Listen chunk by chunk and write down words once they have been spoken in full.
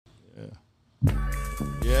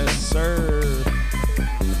Yes, sir.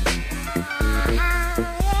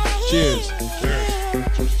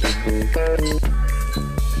 Cheers.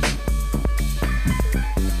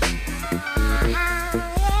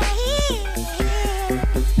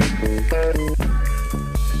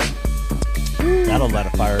 That'll light a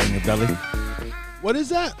fire in your belly. What is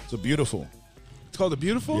that? It's a beautiful. It's called a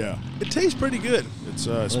Beautiful? Yeah. It tastes pretty good. It's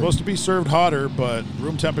supposed to be served hotter, but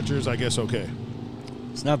room temperature is, I guess, okay.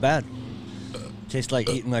 It's not bad. Tastes like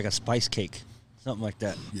eating like a spice cake, something like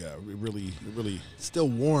that. Yeah, it really. It's still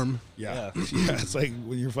warm. Yeah, yeah. It's like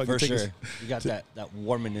when you're fucking For taking, sure. You got that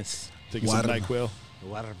warminess. taking some NyQuil,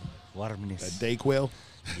 Warmness. that Dayquil,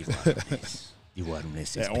 The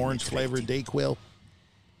warmness is that orange flavored Dayquil.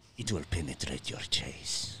 It will penetrate your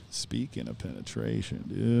chest. Speaking of penetration,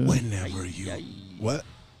 dude. Whenever you. What?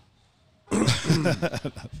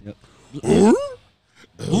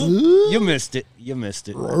 You missed it. You missed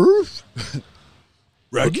it.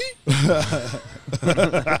 Reggie?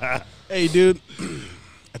 Hey, dude.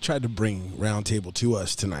 I tried to bring Roundtable to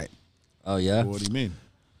us tonight. Oh, yeah? What do you mean?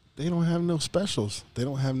 They don't have no specials. They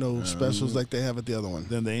don't have no specials like they have at the other one.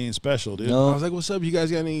 Then they ain't special, dude. I No. was like, what's up? You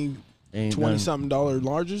guys got any Ain't 20-something dollar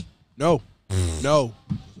larges? No. No.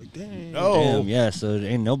 I was like, dang. No. Damn, yeah, so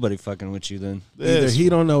there ain't nobody fucking with you then. Either This, he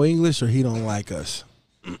don't know English or he don't like us.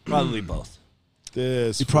 Probably both.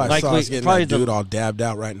 this. He probably Like saw we- us getting probably that dude all dabbed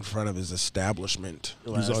out right in front of his establishment.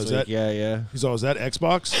 Last always week, that- yeah. He's always that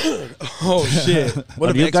Xbox. Oh shit! What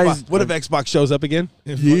Are if you Xbox? guys- What if Xbox shows up again?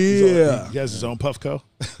 Yeah. He has his own Puffco.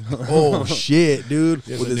 Oh, shit, dude.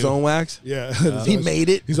 He has with a his new- own wax? Yeah, He made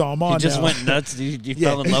it. He's all I'm on He just now. went nuts. You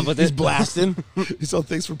fell in love with it. He's blasting. He's all,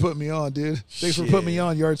 thanks for putting me on, dude. Thanks for putting me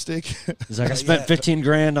on, Yardstick. He's like, I spent 15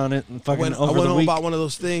 grand on it and I fucking went over home the week. bought one of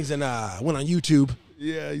those things and went on YouTube.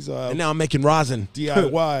 Yeah, he's And now I'm making rosin.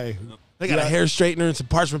 DIY. They got a hair straightener and some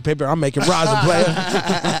parchment paper. I'm making rosin,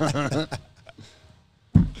 player.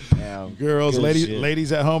 Damn. Girls, Good ladies, shit.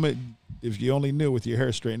 ladies at home, if you only knew with your hair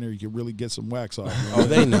straightener, you could really get some wax off. man. Oh,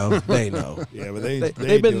 they know. They know. Yeah, but They've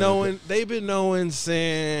do been it. knowing. They've been knowing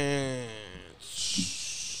since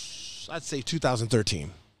I'd say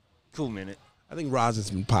 2013. Cool minute. I think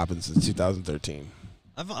rosin's been popping since 2013.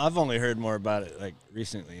 I've only heard more about it like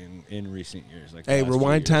recently in recent years. Like the Hey, last few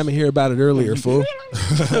rewind time years. and hear about it earlier, fool.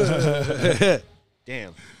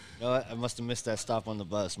 Damn. No, I must have missed that stop on the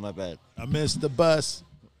bus. My bad. I missed the bus.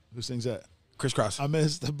 Who sings that? Crisscross. I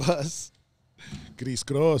missed the bus. Chris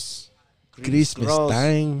Cross. Christmas. Gross.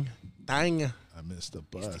 Dang. Dang. I missed the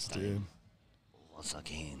bus, dude. Once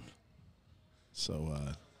again. So,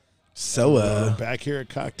 So, we're back here at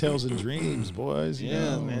Cocktails and Dreams, boys. you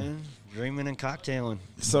Yeah, know. man. Dreaming and cocktailing.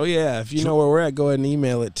 So yeah, if you know where we're at, go ahead and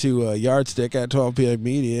email it to yardstick at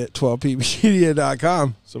 12pmedia at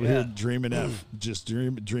 12pmedia.com. So we're here dreaming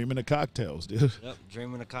dreaming of cocktails, dude. Yep.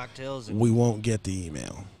 Dreaming of cocktails. And We won't get the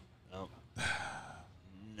email.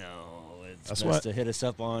 no, it's That's best what- to hit us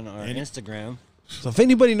up on our Instagram. So if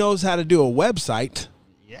anybody knows how to do a website,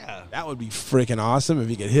 Yeah. that would be freaking awesome if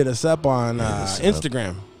you could hit us up on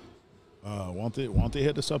Instagram Won't they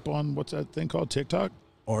hit us up on what's that thing called TikTok?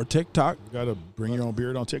 or TikTok. You got to bring your own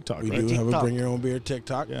beard on TikTok, We right? do have a TikTok. Bring Your Own Beer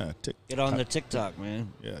TikTok. Yeah, Get on the TikTok,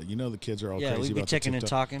 man. yeah. You know the kids are all Yeah, crazy we be about the ticking and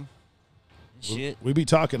TikTok. talking. Shit. We be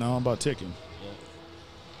talking on about ticking,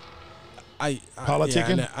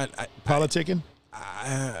 Politicking? Yeah, I politicking.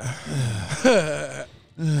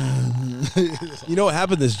 you know what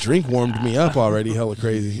happened? This drink warmed me up already. Hella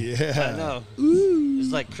crazy. I Yeah, know.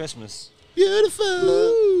 It's like Christmas. Beautiful.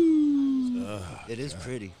 It is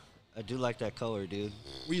pretty. I do like that color, dude.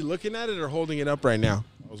 Were you looking at it or holding it up right now?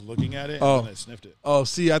 I was looking at it Oh. and then I sniffed it. Oh,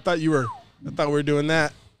 see, I thought we were doing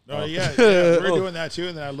that. Oh yeah, we're doing that too.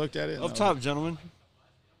 And then I looked at it. and I Up was top, gentlemen.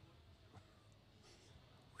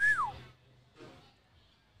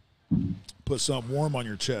 like, put something warm on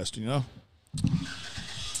your chest, you know.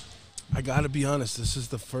 I gotta be honest. This is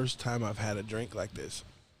the first time I've had a drink like this,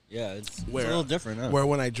 Yeah, it's a Where- little different, huh? where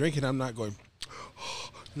when I drink it, I'm not going,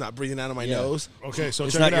 not breathing out of my Yeah. nose. Okay, so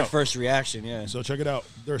it's check not it your out. first reaction, yeah. So check it out.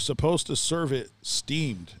 They're supposed to serve it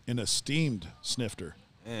steamed in a steamed snifter.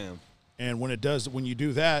 Damn. And when you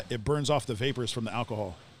do that, it burns off the vapors from the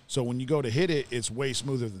alcohol. So when you go to hit it, it's way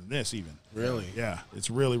smoother than this even. Really? Yeah, it's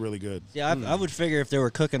really, really good. Yeah, I would figure if they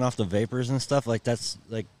were cooking off the vapors and stuff,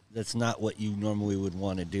 that's not what you normally would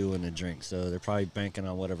want to do in a drink. So they're probably banking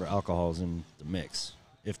on whatever alcohol's in the mix,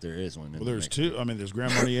 if there is one. Well, there's two. I mean, there's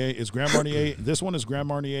Grand Marnier. It's Grand Marnier. This one is Grand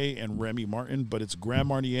Marnier and Remy Martin, but it's Grand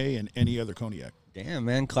Marnier and any other cognac. Damn,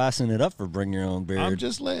 man, classing it up for Bring Your Own Beer. I'm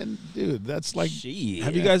just letting, dude. That's like Shit.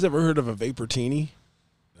 Have you guys ever heard of a Vaportini?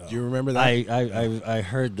 Do you remember that? I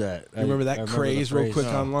heard that. You remember that I the craze real phrase. quick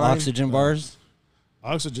online? Oxygen bars.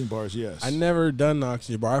 Oxygen bars, yes. I never done an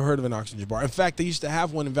oxygen bar. I've heard of an oxygen bar. In fact, they used to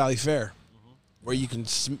have one in Valley Fair where you can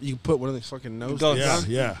put one of those fucking nose Go- things Yeah, on.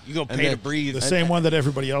 yeah. You go And pay to then- breathe. The same one that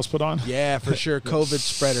everybody else put on. Yeah, for sure. COVID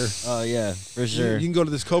spreader. Oh yeah, for sure. You can go to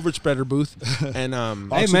this COVID spreader booth and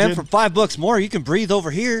Hey man, Oxygen. for $5 more, you can breathe over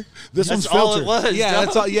here. This That's one's all filtered. it was. yeah, dog.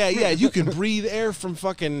 that's all. Yeah, you can breathe air from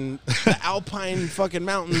fucking the alpine fucking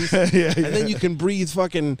mountains, and then you can breathe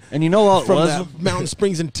fucking And you know what it from was? the mountain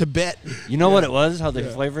springs in Tibet. You know what it was? How they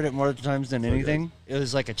flavored it more times than anything? It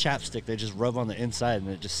was like a chapstick. They just rub on the inside and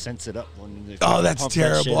it just scents it up. When they Oh, that's pump that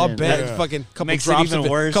shit terrible. I'll in. bet Yeah. fucking couple Makes it drops even of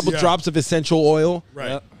worse. couple Yeah. drops of essential oil. Right,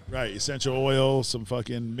 Yep. right. Essential oil, some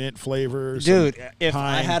fucking mint flavor. Dude, some if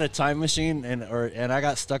I pine. had a time machine and I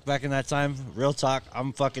got stuck back in that time, real talk,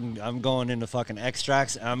 I'm going into fucking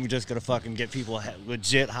extracts. And I'm just gonna fucking get people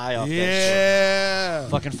legit high off that Yeah.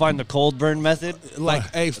 shit. Fucking find the cold burn method.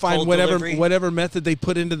 Like, hey, find Cold whatever delivery. whatever method they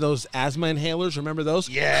put into those asthma inhalers. Remember those?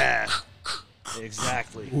 Yeah,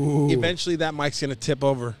 exactly. Eventually, that mic's gonna tip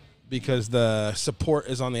over because the support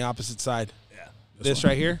is on the opposite side. Yeah, This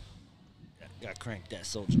right here. got cranked that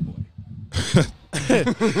soldier boy.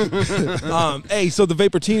 Hey, so the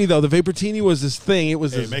Vaportini though, the Vaportini was this thing. It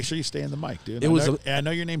was Hey, this, make sure you stay in the mic, dude. It was I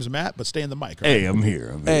know your name's Matt, but stay in the mic. Right? Hey, I'm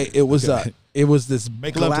here. hey, it was this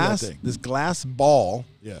Make love to that glass thing. this glass ball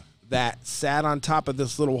Yeah. that sat on top of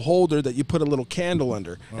this little holder that you put a little candle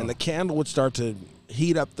under, Oh. and the candle would start to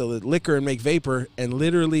heat up the liquor and make vapor. And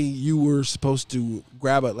literally, you were supposed to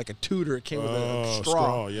grab like a tutor. It came with Oh, a straw,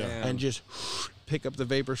 straw, yeah. and just pick up the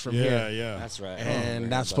vapors from Yeah, here. yeah. That's right. And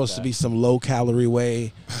that's supposed to be some low calorie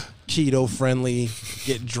way, keto friendly,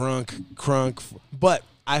 get drunk, crunk. But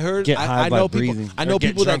I heard, Get high I by know people, breathing. I Or know get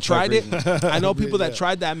people that drunk by tried it. I know people that Yeah.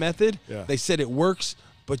 tried that method. Yeah. They said it works,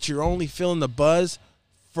 but you're only feeling the buzz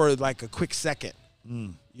for like a quick second.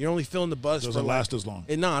 You're only feeling the buzz Doesn't for last like, as long.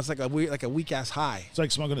 No, it's like a weak ass high. It's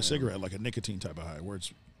like smoking a cigarette, like a nicotine type of high, where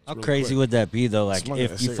it's How really crazy quick. would that be though? Like Smoking a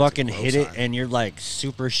if you cigarette's fucking a hit gross it high. and you're like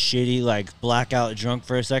super shitty, like blackout drunk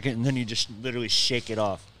for a second, and then you just literally shake it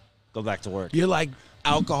off, go back to work. You're like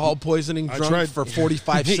alcohol poisoning I drunk tried- for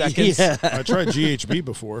 45 seconds. yeah. I tried GHB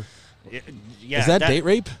before. Yeah, Is that date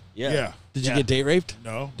rape? Yeah. Yeah. Did you get date raped?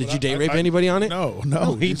 No. Did But you date rape I- anybody on it? No, No,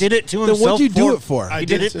 no. he did it to Then himself. what'd you do it for? I He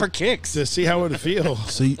did did it it for to- kicks. to see how it would feel.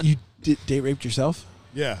 So you date raped yourself?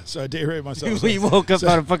 Yeah, so I date raped myself. He woke up So-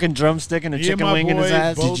 out a fucking drumstick and a Me and chicken my wing in his boy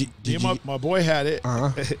ass. both- Did me and you- my boy had it,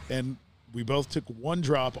 Uh-huh. and we both took one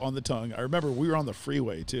drop on the tongue. I remember we were on the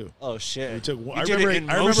freeway too. Oh shit! We took one. You I did remember. it in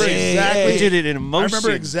I remember motion. exactly. We did it in I motion.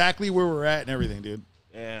 remember exactly where we were at and everything, dude.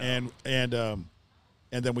 Yeah.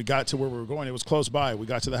 And then we got to where we were going. It was close by. We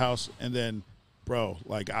got to the house, and then, bro,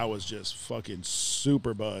 like I was just fucking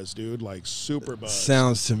super buzzed, dude. Like super buzzed.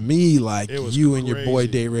 Sounds to me like It was you and your boy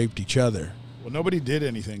crazy. date raped each other. Well, nobody did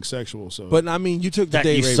anything sexual, so. But I mean, you took the that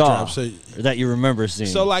date you rape saw, drop. So or that you remember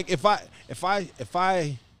seeing. like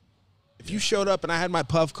if you showed up and I had my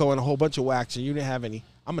Puffco and a whole bunch of wax and you didn't have any,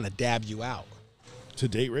 I'm gonna dab you out. to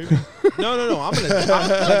date rape. No. I'm gonna if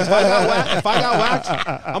I got wax,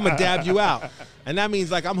 I'm gonna dab you out. And that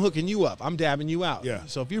means like I'm hooking you up. I'm dabbing you out. Yeah.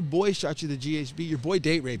 So if your boy shot you the GHB, your boy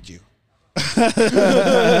date raped you.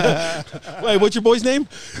 Wait, what's your boy's name?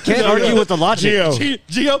 can't argue with the logic. Gio.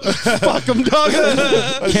 Gio. Fuck him, dog.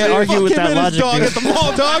 Can't argue with Fuck him that and his logic. dog dude. at the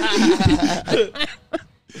mall, dog.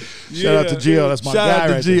 Shout out to Gio. That's my Shout guy out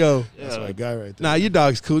to right Gio. there. That's my guy right there. Nah, your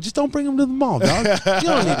dog's cool. Just don't bring him to the mall, dog. You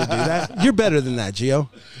don't need to do that. You're better than that, Gio.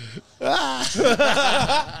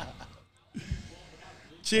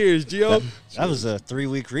 Cheers, Gio. That was a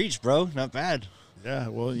 3-week reach, bro. Not bad. Yeah,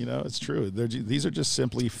 well, you know, it's true. These are just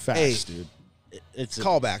simply facts, Hey. dude. It's a,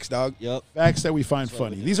 Callbacks, dog. Yep. Facts that we find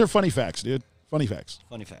funny. These are funny facts, dude. Funny facts.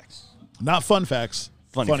 Funny facts. Not fun facts.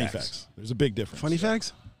 Funny facts. There's a big difference. Funny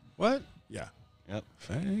facts? What? Yeah. Yep.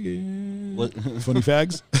 Faggot. What? Funny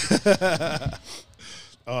fags.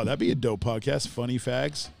 Oh, that'd be a dope podcast. Funny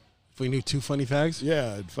fags. If we knew 2 funny fags,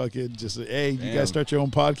 Yeah, it'd fucking just hey, you Damn. guys start your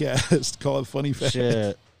own podcast. Call it Funny Fags.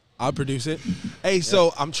 Shit. I'll produce it. Hey,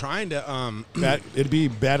 so I'm trying to It'd be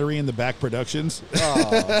Battery in the Back Productions.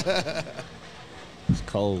 Oh. It's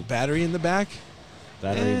cold. battery in the back.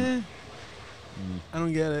 Battery. I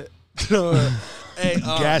don't get it. Hey,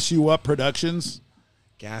 Gas You Up Productions.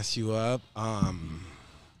 gas you up, hold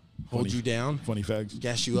Funny. you down. Funny fags.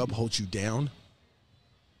 Gas you up, hold you down.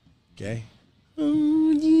 Okay.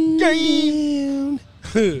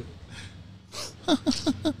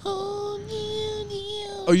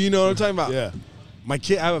 Oh, you know what I'm talking about? Yeah. My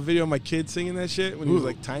kid, I have a video of my kid singing that shit when he was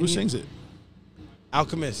like tiny. Who sings it?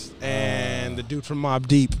 Alchemist and the dude from Mobb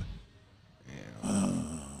Deep.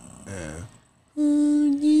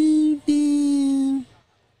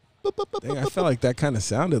 Dang, I felt like that kind of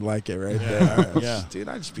sounded like it right there. Yeah. Dude,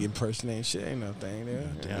 I just be impersonating shit. Ain't no thing,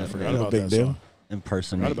 dude. Damn, I forgot Ain't no about big that deal. song.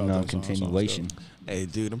 Impersonating Forgot about on that song. continuation. Hey,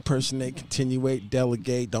 dude, impersonate, continuate,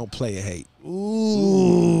 delegate, don't play a hate.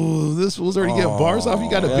 Ooh, this fool's already getting bars off. You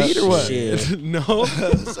got a beat or what? Shit. No.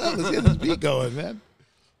 Let's get this beat going, man.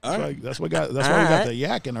 That's why we got the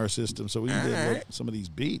yak in our system, so we can get some of these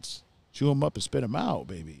beats, chew them up and spit them out,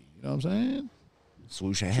 baby. You know what I'm saying?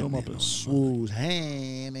 Swoosh Chew them up and swoosh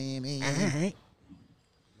hand,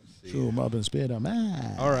 chew them up and spit them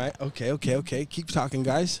out. All right. Okay. Keep talking,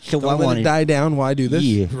 guys. So Don't I let wanted- it die down while I do this.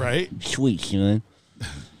 Yeah. Right? Sweet, son.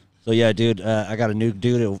 So yeah, dude, I got a new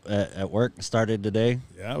dude at work. Started today.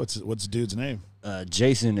 Yeah. What's the dude's name?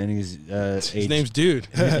 Jason, and he's His name's Dude.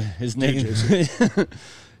 his name.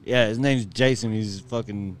 Yeah, his name's Jason. He's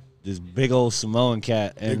fucking this big old Samoan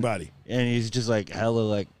cat, and Big body. and he's just like hella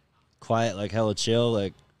like quiet, like hella chill,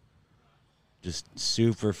 like just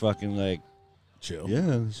super fucking like Chill.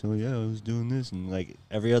 yeah. So yeah, I was doing this, and like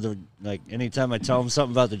every other like anytime I tell him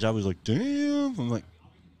something about the job, he's like, damn. I'm like,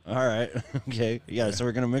 all right, okay, yeah. So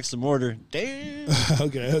we're gonna mix some order. Damn.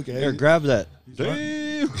 Okay. Here, grab that.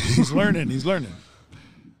 lear- Damn. He's learning.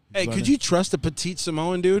 Hey, could you trust a petite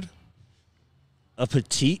Samoan dude? A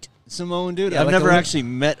petite Samoan dude? Yeah, I've like never a- actually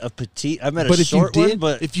met a petite. I've met But a if you short did, one,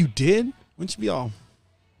 but if you did, wouldn't you be all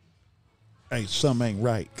Hey, something ain't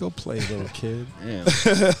right. go play, little kid? yeah,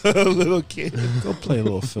 Little kid. Go play,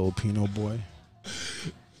 little Filipino boy.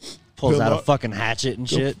 pulls out a Pillar- fucking hatchet and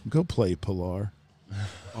shit. Go play Pilar.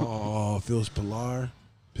 Oh, feels Pilar.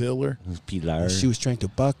 Pillar. Pilar. She was trying to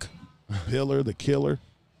buck. Pillar, the killer.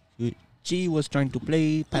 She was trying to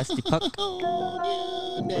play pass the puck.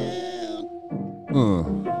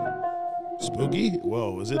 Spooky?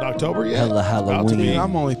 Whoa, is it October yet? Hella About to be. Halloween.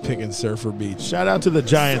 I'm only picking Surfer Beach. Shout out to the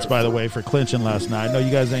Giants, by the way, for clinching last night. I know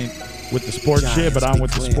you guys ain't with the sports shit, but I'm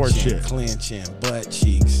with the sports shit. Clenching, butt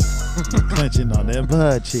cheeks. Clinching on them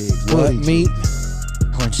butt cheeks. What booty meat?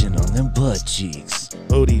 Punching on them butt cheeks.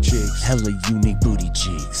 Booty cheeks. Hella unique booty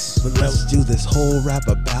cheeks. But let's do this whole rap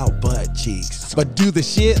about butt cheeks. But do the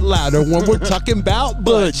shit louder when we're talking about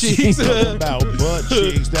butt cheeks. About butt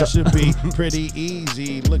cheeks, that should be pretty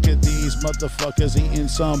easy. Look at these motherfuckers eating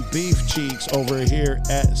some beef cheeks over here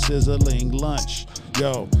at Sizzling Lunch.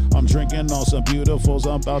 Yo, I'm drinking on some beautifuls.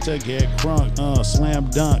 I'm about to get crunk. Slam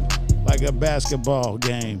dunk like a basketball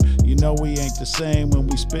game. You know we ain't the same when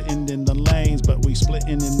we spitting in the lanes, but we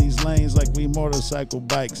splitting in these lanes like we motorcycle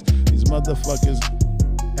bikes. These motherfuckers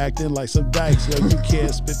acting like some dykes. Yo, you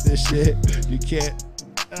can't spit this shit. You can't.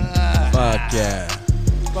 Fuck yeah.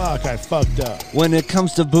 Fuck, I fucked up. When it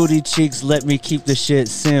comes to booty cheeks, let me keep the shit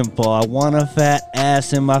simple. I want a fat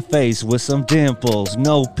ass in my face with some dimples.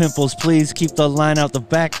 No pimples, please keep the line out the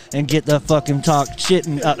back and get the fucking talk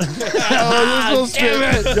shitting out. Oh,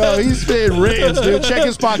 Yo, he's spitting writtens, dude. Check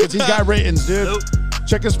his pockets. He's got writtens, dude.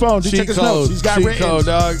 Check his phone. Dude, check his notes. He's got Cheat writtens. code,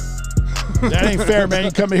 dog. That ain't fair, man.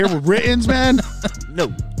 You coming here with writtens, man? No.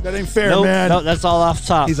 That ain't fair, Nope, man. no, that's all off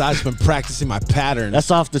top. I've been practicing my pattern. That's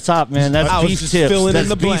off the top, man. That's I was beef just tips. filling in That's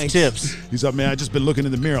the beef blanks. tips. He's like, man, I just been looking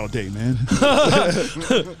in the mirror all day, man.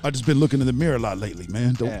 I just been looking in the mirror a lot lately,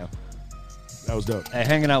 man. Yeah. That was dope. Hey,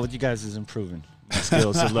 hanging out with you guys is improving my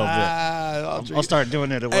skills a little bit. I'll start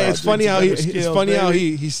doing it. Hey, it's funny how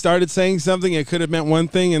he started saying something. It could have meant one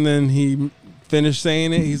thing, and then he finished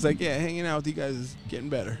saying it. He's like, "Yeah, hanging out with you guys is getting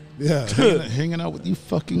better." Yeah, hanging out with you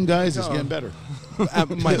fucking guys is getting better.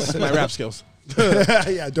 my rap skills.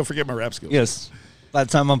 Yeah, don't forget my rap skills. Yes. By the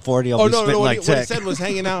time I'm 40, I'll Oh be no, spitting what like he tech. said was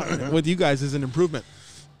hanging out with you guys is an improvement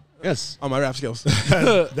Yes. on my rap skills.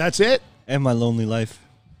 That's it? And my lonely life.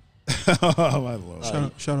 Oh, my Lord.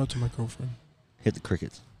 Shout out to my girlfriend. Hit the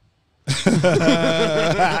crickets.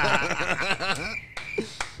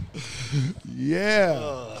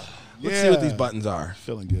 Yeah. Let's see what these buttons are.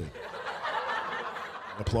 Feeling good.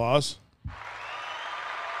 Applause.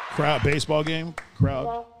 Crowd, baseball game.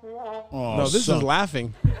 Crowd. Oh, No, this is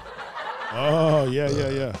laughing. Oh,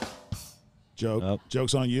 yeah. Joke. Nope.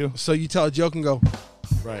 Joke's on you. So you tell a joke and go,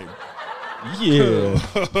 Right. Yeah.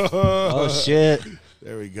 Oh, shit.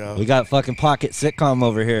 There we go. We got fucking pocket sitcom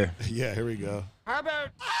over here. Yeah, here we go. How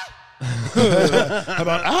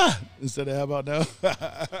about instead of how about no?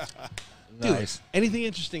 Nice. anything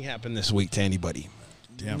interesting happened this week to anybody?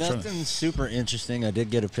 Damn, I'm trying to- Nothing super interesting. I did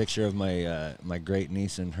get a picture of my my great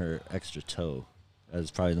niece and her extra toe. That was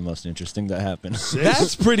probably the most interesting that happened.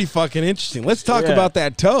 That's pretty fucking interesting. Let's talk Yeah. about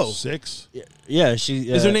that toe. 6. Yeah, she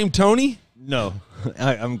Is her name Tony? No,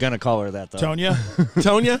 I'm gonna call her that though. Tonya.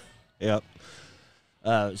 Tonya? Yep.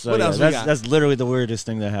 So What yeah, else we got? that's literally the weirdest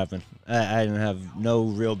thing that happened. I didn't have no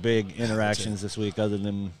real big interactions this week other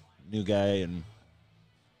than new guy and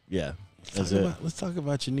yeah. That's it. Let's talk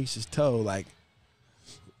about your niece's toe. Like,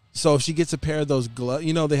 so if she gets a pair of those gloves,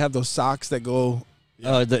 you know, they have those socks that go.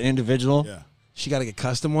 The individual. Yeah, She got to get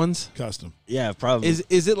custom ones. custom. Yeah, probably.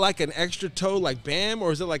 Is it like an extra toe, like Bam,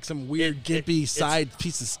 or is it like some weird gimpy side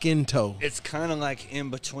piece of skin toe? It's kind of like in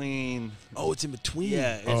between. Oh, it's in between.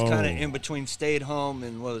 Yeah, it's kind of in between stay at home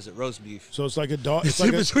and what was it, roast beef. So it's like a dog. It's It's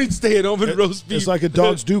like in between stay at home and roast beef. It's like a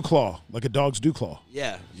dog's dew claw. Like a dog's dew claw.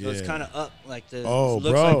 Yeah, so it's Yeah. kind of up like the. Oh, looks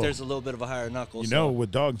bro. like there's a little bit of a higher knuckle. You so- know,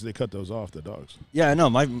 with dogs, they cut those off. The dogs. Yeah, I know.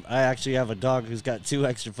 I actually have a dog who's got 2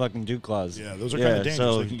 extra fucking dew claws. Yeah, those are kind of dangerous.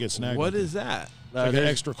 So, They can get snagged. What with is that? them. Like an there's-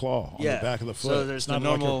 extra claw on the back of the foot. So there's It's the not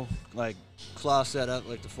like a- normal like claw setup,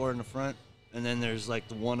 like the 4 in the front, and then there's like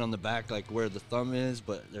the one on the back, like where the thumb is,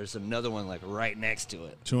 but there's another one like right next to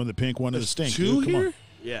it. 2 in the pink, 1 in the stink. Two dude. Come on. here?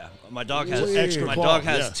 Yeah, my dog has Weird. Extra my claw, dog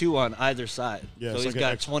has yeah. 2 on either side. Yeah, so it's he's like an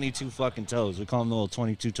got extra- 22 fucking toes. We call him the little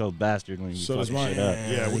 22-toe bastard when he So does fucking mine. shit up.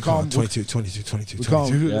 Yeah, we call him 22. We call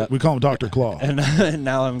him, Yeah. we call him Dr. Claw. And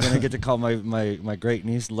now I'm gonna get to call my great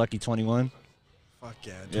niece Lucky 21. Fuck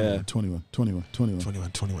yeah. Yeah. 21. 21, 21,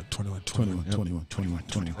 21, 21.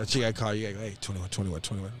 21. That's you gotta call. You gotta go, hey, 21, 21,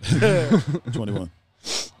 21. 21.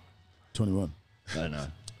 21. I know.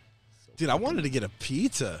 Dude, I wanted to get a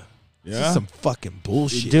pizza. This Yeah? is some fucking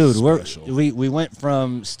bullshit. Dude, special. we went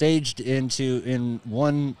from staged in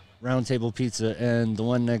one round table pizza, and the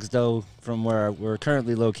one next door from where we're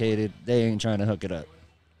currently located, they ain't trying to hook it up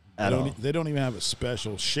at all. They don't even have a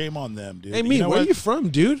special. Shame on them, dude. Hey, me, know where what? you from,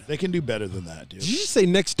 dude? They can do better than that, dude. Did you just say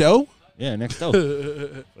next dough? Yeah, next door.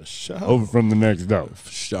 For sure. from the next door.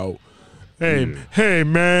 Show. Hey,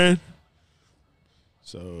 man.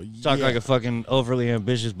 So, Talk yeah. like a fucking overly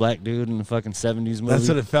ambitious black dude in the fucking 70s movie. That's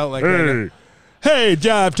what it felt like. Hey,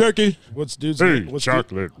 Jive Turkey. What's dude's name? What's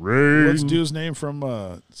rain. What's dude's name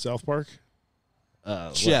from South Park?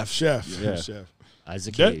 Chef. Chef. Yeah. Chef.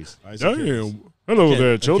 Isaac Hayes. Isaac Hayes. Hello Can't-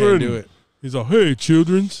 there, I children. can't do it. He's like, hey,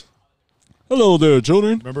 childrens. Hello there,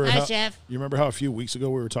 children. Remember Hi, how, Chef. You remember how a few weeks ago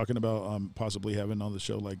we were talking about possibly having on the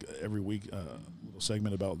show like every week a little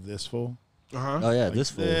segment about this fool? Uh-huh. Oh yeah, Like, this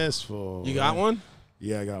fool. This fool. You got one?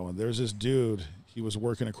 Yeah, I got one. There's this dude. He was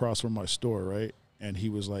working across from my store, right? And he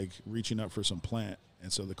was like reaching up for some plant,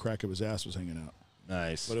 and so the crack of his ass was hanging out.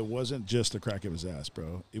 Nice. But it wasn't just the crack of his ass,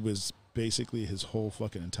 bro. It was basically his whole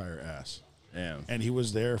fucking entire ass. Damn. And he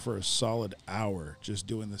was there for a solid hour just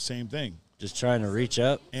doing the same thing. Just trying to reach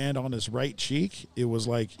up. And on his right cheek, it was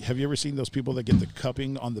like, have you ever seen those people that get the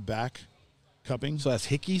cupping on the back? Cupping? So that's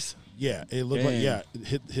hickeys? Yeah, it looked like, Damn.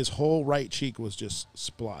 yeah, his whole right cheek was just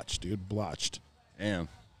splotched, dude, blotched. Damn.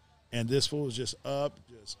 And this fool was just up,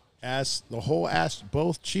 just ass, the whole ass,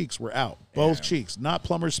 both cheeks were out. Both Damn. cheeks. Not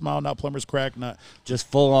plumber's smile, not plumber's crack, not. Just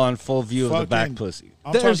full on, full view of the back Fucking- pussy.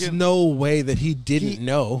 I'm There's talking, no way that he didn't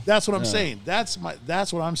know. That's what I'm saying. That's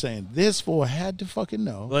what I'm saying. This fool had to fucking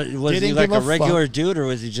know. But was he Didn't like give a regular fuck. dude, or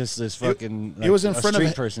was he just this fucking? It was in a front street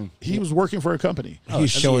of person. He was working for a company. He's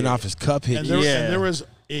showing off his cup And hickeys. there, Yeah.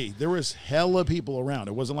 and there was hella people around.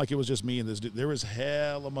 It wasn't like it was just me and this dude. There was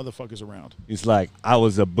hella motherfuckers around. He's like, I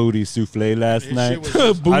was a booty souffle last His night. shit was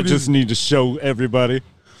just- I just need to show everybody.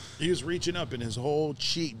 He was reaching up, and his whole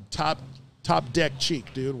cheek, top deck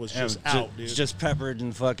cheek, dude, was just out, dude. Just peppered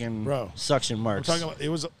in fucking Bro. suction I'm marks. talking about, it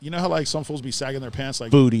was, you know how like some fools be sagging their pants,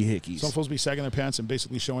 like Booty hickeys. some fools be sagging their pants and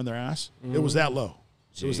basically showing their ass. It was that low.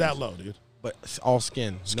 It was that low, dude. But it's all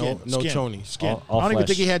skin. Skin, no skin, chonies. Skin. All I don't even flesh.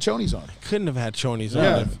 think he had chonies on. Couldn't have had chonies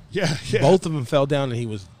Yeah, on. yeah. Both of them fell down, and he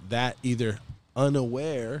was that either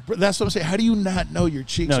unaware. But that's what I'm saying. How do you not know your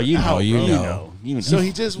cheeks? No, are you out, know, you bro? know. You know. So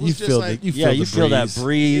he just was You just feel like, the, you yeah, feel you the feel that breeze.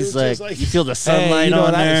 breeze, It was like, just like- you feel the Hey, sunlight you know on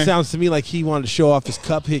what? there. It sounds to me like he wanted to show off his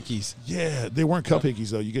cup hickeys. yeah, they weren't cup hickeys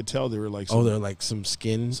though. You could tell they were like, Oh, they're like some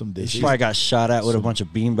skin. some He dishes. probably got shot at with a bunch of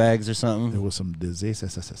beanbags or something. There was some disease.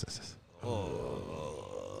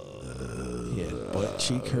 He had butt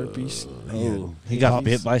cheek herpes. Oh, he got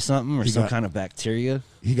bit by something or he some got- kind of bacteria.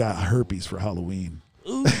 He got herpes for Halloween.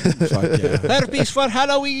 Fuck yeah. Herpes for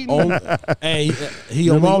Halloween. Hey, he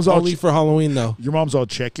Your only, mom's all only for Halloween though. Your mom's all,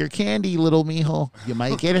 check your candy, little mijo. You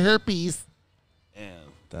might get herpes. Damn,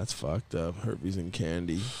 That's fucked up. Herpes and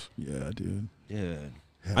candy. Yeah, dude. dude.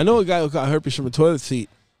 I know a guy who got herpes from a toilet seat.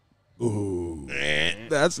 Ooh.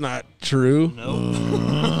 That's not true.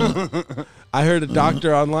 Nope. I heard a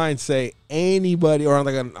doctor online say anybody, or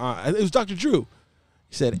like it was Dr. Drew.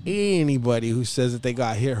 He said anybody who says that they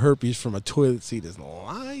got herpes from a toilet seat is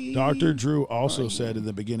lying. Dr. Drew also said in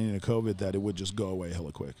the beginning of COVID that it would just go away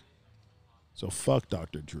hella quick. So fuck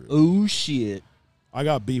Dr. Drew. Oh shit. I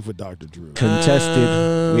got beef with Dr. Drew.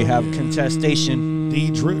 Contested. We have contestation.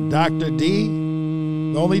 D. Drew, Dr. D.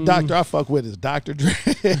 The only doctor I fuck with is Dr. Drew.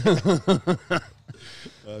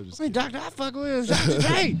 I'm just I mean, doctor I fuck with is Dr.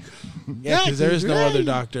 Dre. Yeah, because there is no Dre. other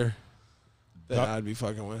doctor that Doc- I'd be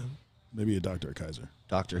fucking with. maybe a Dr. Kaiser.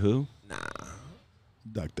 Doctor Who?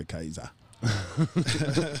 Dr. Kaiser.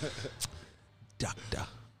 Doctor.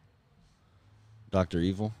 Dr.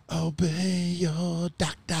 Evil? Obey your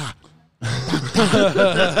doctor.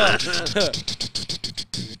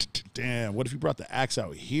 Damn, what if you brought the axe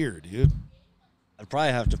out here, dude? I'd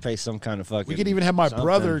probably have to pay some kind of fucking. We could even have my something.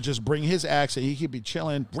 brother just bring his axe and he could be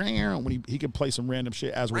chilling when he could play some random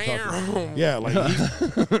shit as we're talking. Yeah, like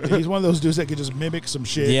he's one of those dudes that could just mimic some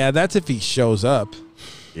shit. Yeah, that's if he shows up.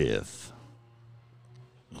 If.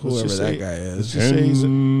 Let's Whoever just that say- guy Let's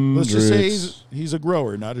is. just say he's a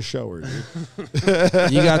grower, not a shower, dude.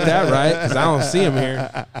 You got that right, because I don't see him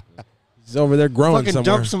here. He's over there growing Fucking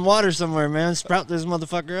somewhere. dump some water somewhere, man. Sprout this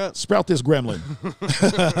motherfucker up. Sprout this gremlin.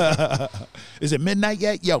 Is it midnight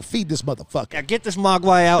yet? Yo, feed this motherfucker. Yeah, get this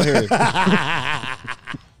Mogwai out here.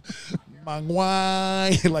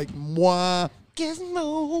 Mangwai, like moi.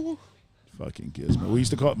 Gizmo. Fucking Gizmo. We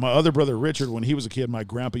used to call my other brother Richard when he was a kid. My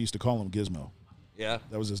grandpa used to call him Gizmo. Yeah.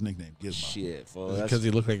 That was his nickname, Gizmo. Shit, fool. That's, Because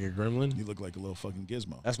he looked like a gremlin. You look like a little fucking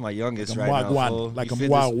Gizmo. that's my youngest Like a right now, wagwan, fool. like You a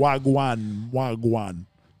fit wagwan.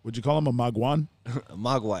 Would you call him a magwan? this-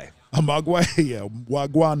 Mogwai. A magwai? Yeah,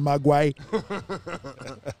 wagwan, magwai.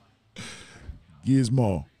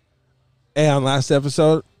 Gizmo. Hey, on last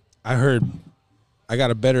episode, I heard I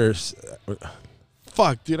got a better.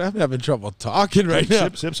 Fuck, dude, I'm having trouble talking right now.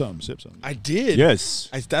 Sip some. I did. Yes.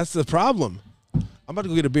 That's the problem. I'm about to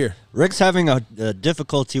go get a beer. Rick's having a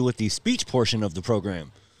difficulty with the speech portion of the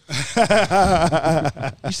program. You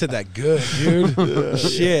said that good, dude.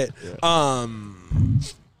 Shit.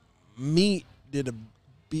 Meat did a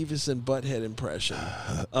Beavis and Butthead impression.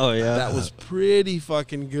 Oh, yeah. That was pretty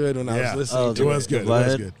fucking good when I Yeah. was listening Oh, to It was it. good. It Butthead?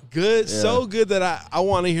 was good. Good, Yeah. so good that I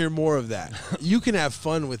want to hear more of that. You can have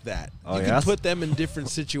fun with that. Oh, you yeah? can put them in different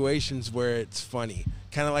situations where it's funny,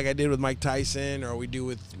 kind of like I did with Mike Tyson, or we do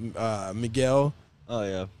with Miguel. Oh,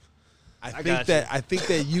 yeah. I got think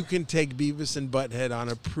that you can take Beavis and Butthead on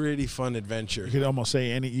a pretty fun adventure. You could almost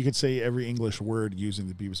say you could say every English word using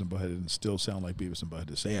the Beavis and Butthead and still sound like Beavis and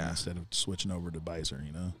Butthead is saying Yeah. instead of switching over to Bizer,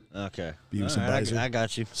 you know? Okay. Beavis All and right, Bizer. I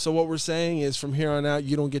got you. So what we're saying is, from here on out,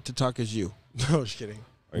 you don't get to talk as you. No, just kidding.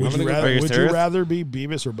 Would you Are you would you serious? rather be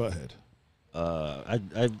Beavis or Butthead?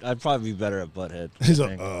 I'd probably be better at Butthead. He's I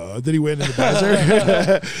like, think. did he win into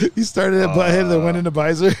Bizer? He started at Butthead and then went into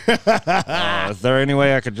Bizer. Is there any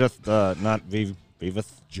way I could just not be Beavis?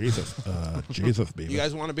 Jesus. Jesus, Beavis. You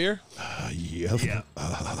guys want a beer? Yes. Yeah.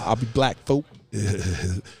 I'll be black, folk.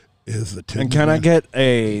 Is the And can I get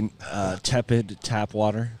a tepid tap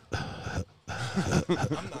water? I'm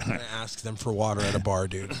not gonna ask them for water at a bar,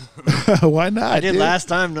 dude. Why not? I did dude? last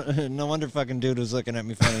time. No wonder fucking dude was looking at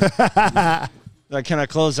me funny. Like, can I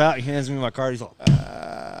close out? He hands me my card. He's like,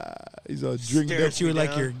 He's a drink Stare that, at you like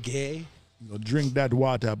down. you're gay. drink that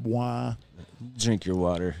water, boy. drink your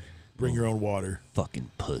water. Bring your own water.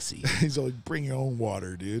 Fucking pussy. He's like, bring your own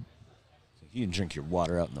water, dude. You can drink your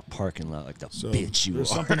water out in the parking lot like the So bitch you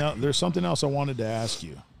there's are. something else. There's something else I wanted to ask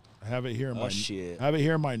you. I have it here in Oh, my shit. I have it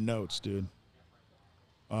here in my notes, dude.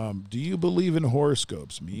 Do you believe in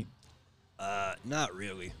horoscopes, Meat? Not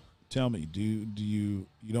really. Tell me, do you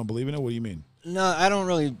don't believe in it? What do you mean? No, I don't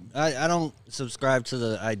really. I don't subscribe to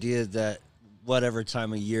the idea that whatever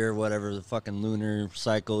time of year, whatever the fucking lunar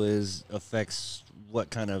cycle is, affects what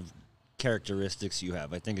kind of characteristics you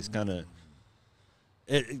have. I think it's kind of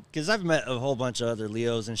because I've met a whole bunch of other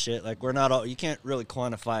Leos and shit. Like, we're not all. You can't really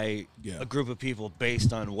quantify Yeah. a group of people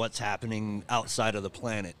based on what's happening outside of the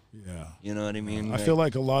planet. Yeah. You know what I mean? I feel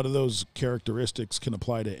like a lot of those characteristics can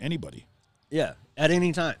apply to anybody. Yeah, at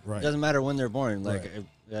any time. Right. Doesn't matter when they're born. Like,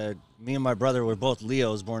 Right. me and my brother were both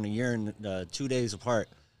Leos, born a year and 2 days apart,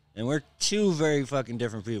 and we're two very fucking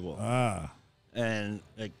different people. And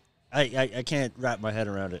like, I can't wrap my head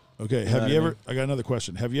around it. Okay. You know Have what you I ever? mean? I got another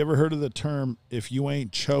question. Have you ever heard of the term "if you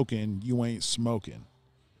ain't choking, you ain't smoking"?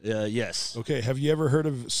 Yes. Okay. Have you ever heard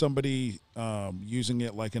of somebody using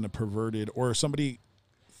it like in a perverted, or somebody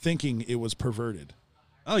thinking it was perverted?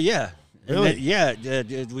 Oh yeah. And Really?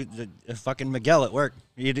 the fucking Miguel at work.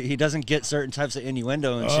 He doesn't get certain types of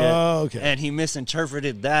innuendo and shit. Oh, okay. And he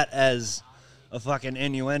misinterpreted that as a fucking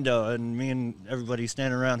innuendo. And me and everybody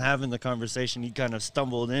standing around having the conversation, he kind of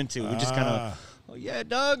stumbled into. We just kind of, oh yeah,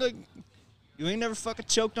 dog, like, you ain't never fucking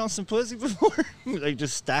choked on some pussy before? Like,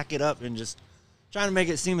 just stack it up and just trying to make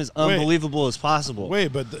it seem as unbelievable as possible.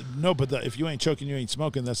 Wait, but if you ain't choking, you ain't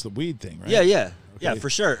smoking. That's the weed thing, right? Yeah, yeah. Okay. Yeah,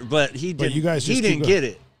 for sure. But he But didn't, you guys he just didn't keep get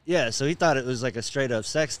it. Yeah, so he thought it was like a straight up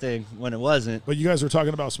sex thing when it wasn't. But you guys were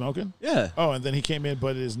talking about smoking? Yeah. Oh, and then he came in,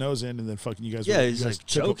 butted his nose in, and then fucking you guys. Yeah, were, he's you guys like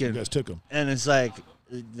took choking. Him, you guys took him. And it's like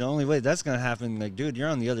the only way that's gonna happen, like, dude, you're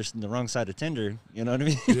on the wrong side of Tinder. You know what I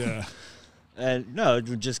mean? Yeah. And no,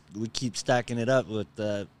 we keep stacking it up with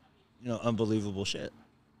unbelievable shit.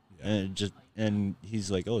 Yeah. And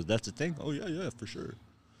he's like, oh, that's a thing? Oh yeah, for sure.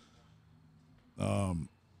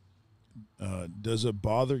 Does it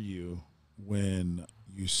bother you when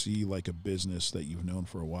you see like a business that you've known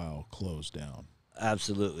for a while close down?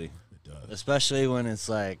 Absolutely. It does. Especially when it's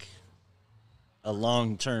like a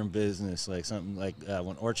long-term business, like something like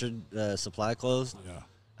when Orchard Supply closed. Yeah.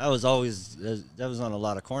 That was on a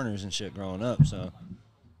lot of corners and shit growing up. So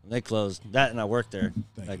when they closed that, and I worked there.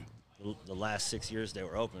 Thank you. The last 6 years they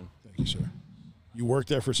were open. Thank you, sir. You worked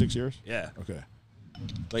there for 6 years? Yeah. Okay.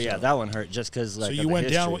 But yeah, that one hurt just because like. So you went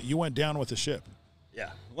down. You went down with the ship. Yeah.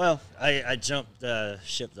 Well, I jumped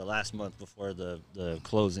ship the last month before the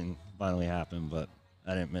closing finally happened, but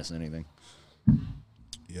I didn't miss anything.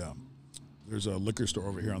 Yeah. There's a liquor store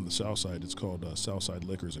over here on the south side. It's called Southside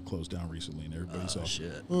Liquors. It closed down recently, and everybody's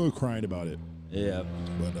all crying about it. Yeah.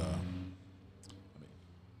 But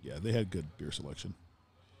yeah, they had good beer selection,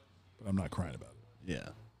 but I'm not crying about it. Yeah.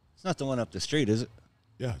 It's not the one up the street, is it?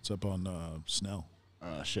 Yeah, it's up on Snell.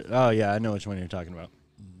 Oh shit! Oh yeah, I know which one you're talking about.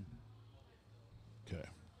 Okay.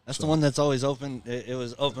 That's the one that's always open. It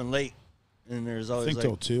was open late, and there's I always think like,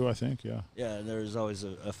 till 2. I think. Yeah. Yeah, there's always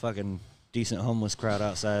a fucking decent homeless crowd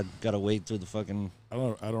outside. Got to wait through the fucking. I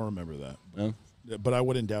don't remember that. No? But I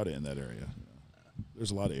wouldn't doubt it in that area. There's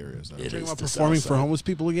a lot of areas. That Talking are about the performing south for side. homeless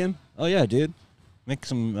people again? Oh yeah, dude. Make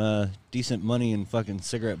some decent money and fucking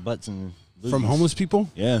cigarette butts and From loogies. homeless people?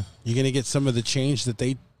 Yeah. You're going to get some of the change that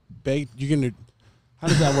they begged? You're going to... How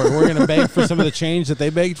does that work? We're going to beg for some of the change that they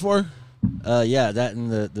begged for? Yeah, that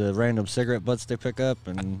and the random cigarette butts they pick up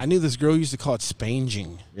and I knew this girl used to call it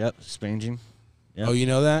spanging. yep, spanging. Yep. Oh, you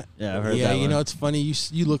know that? Yeah, I've heard yeah, that you one. know, it's funny.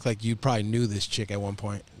 You look like you probably knew this chick at one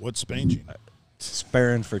point. What's Spanging?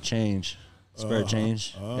 Sparing for change. Spare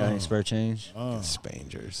change. Got any spare change?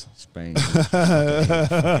 Spangers. Spange.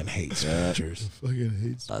 Fucking hate spangers. Fucking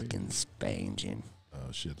hates. Fucking spanging.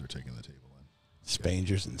 Oh shit! They're taking the table in.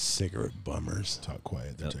 Spangers and cigarette bummers. Talk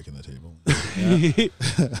quiet. They're taking the table.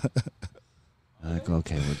 Like,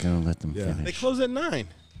 okay, we're gonna let them Yeah. finish. They close at 9.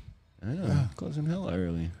 I know, closing hella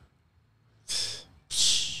early.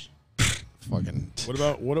 Fucking.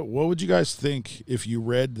 What would you guys think if you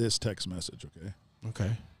read this text message?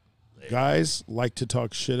 Okay. Guys like to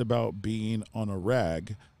talk shit about being on a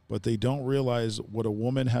rag, but they don't realize what a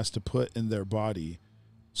woman has to put in their body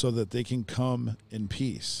so that they can come in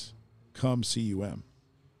peace. Come cum.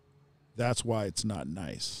 That's why it's not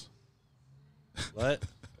nice. What?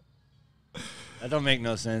 That don't make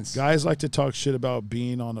no sense. Guys like to talk shit about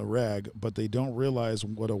being on a rag, but they don't realize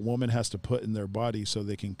what a woman has to put in their body so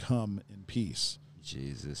they can come in peace.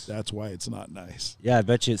 Jesus. That's why it's not nice. Yeah, I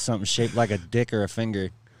bet you it's something shaped like a dick or a finger.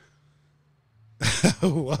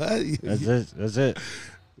 What? That's it. That's it.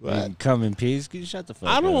 What? Come in peace. Can you shut the fuck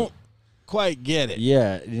up? I don't quite get it.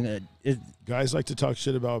 Yeah, Guys like to talk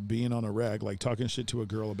shit about being on a rag, like talking shit to a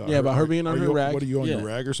girl about Yeah, about her being on her rag. What are you on your Yeah.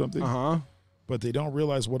 rag or something? Uh-huh. But they don't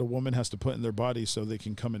realize what a woman has to put in their body so they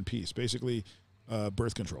can come in peace. Basically,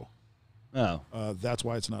 birth control. oh, That's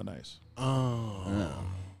why it's not nice. Oh.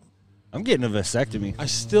 I'm getting a vasectomy. I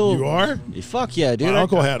still... You are? Fuck yeah, dude. My I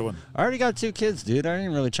uncle had one. already got 2 kids, dude. I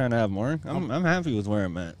ain't really trying to have more. I'm happy with where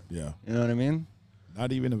I'm at. Yeah. You know what I mean?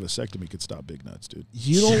 Not even a vasectomy could stop big nuts, dude.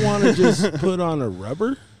 You don't want to just put on a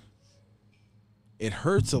rubber? It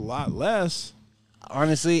hurts a lot less.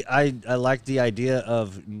 Honestly, I like the idea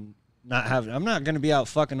of not having. I'm not gonna be out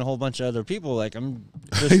fucking a whole bunch of other people. Like I'm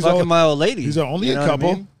just He's fucking only- my old lady. He's only You a know what I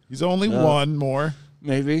couple. mean? He's only one more.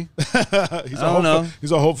 Maybe. I don't know.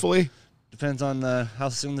 He's a hopefully. Depends on how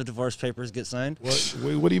soon the divorce papers get signed.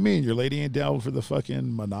 What do you mean? Your lady ain't down for the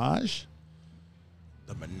fucking menage?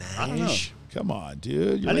 The I don't know. menage. Come on,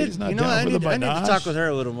 dude. Your I lady's need, not you know, down I for need, the I menage. need to talk with her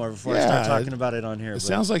a little more before I Yeah. start talking about it on here. It but-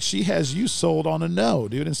 sounds like she has you sold on a no,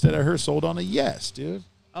 dude, instead of her sold on a yes, dude.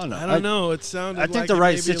 I don't know. I don't know. It sounded I think like the it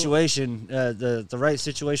right maybe- situation, the right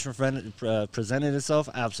situation presented itself.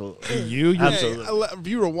 Absolutely. You Absolutely. If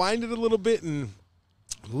you rewind it a little bit and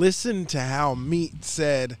listen to how Meat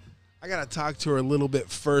said, I gotta talk to her a little bit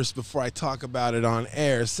first before I talk about it on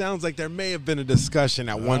air. Sounds like there may have been a discussion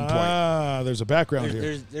at one point. Ah, there's a background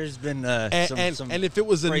here. There's been And if it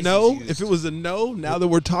was a phrases no, used. if it was a no, now that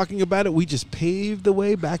we're talking about it, we just paved the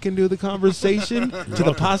way back into the conversation to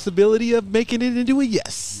the possibility of making it into a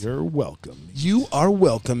yes. You're welcome. You are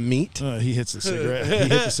welcome, meat. He hits the cigarette. He hit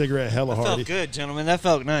the cigarette hella That hard. felt good, gentlemen. That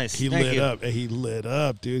felt nice. He Thank lit you. up. He lit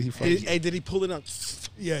up, dude. He fucking, Hey, did he pull it up?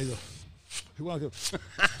 yeah. He's like, who want to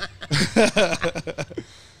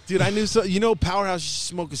Dude, I knew so. You know, Powerhouse used to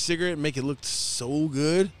smoke a cigarette and make it look so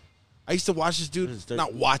good. I used to watch this dude,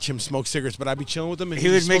 not watch him smoke cigarettes, but I'd be chilling with him, and He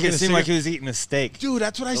would be make smoking it a seem like cigarette. he was eating a steak. Dude,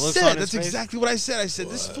 that's what I The looks said. on his That's face? exactly what I said. I said,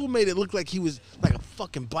 this fool made it look like he was like a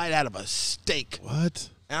fucking bite out of a steak. What?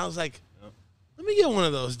 And I was like, let me get one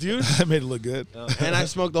of those, dude. That made it look good. And I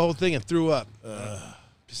smoked the whole thing and threw up.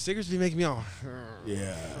 Cigarettes be making me all...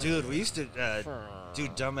 Yeah. Dude, we used to do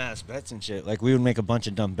dumbass bets and shit. Like, we would make a bunch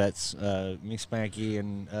of dumb bets. Me, Spanky,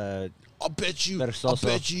 and I'll bet you Better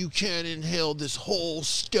you can't inhale this whole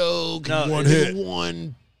stove No, in one hit.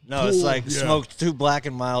 one no, it's pull. like Yeah. smoked 2 Black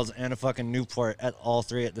and Milds and a fucking Newport at all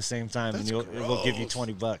 3 at the same time, and it will give you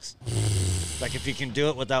 $20. Like, if you can do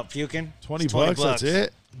it without puking, 20 it's bucks, that's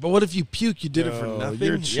it? But what if you puke? You did it for Oh, nothing.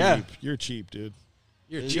 You're cheap. Yeah. You're cheap, dude.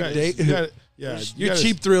 You're You cheap gotta- date. you gotta- yeah. you You're gotta-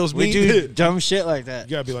 cheap thrills, We me. do dumb shit like that.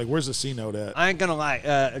 You gotta be like, where's the C note at? I ain't gonna lie,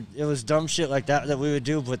 it was dumb shit like that we would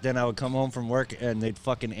do, but then I would come home from work and they'd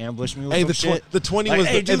fucking ambush me with Hey, some the shit. the 20 Like, was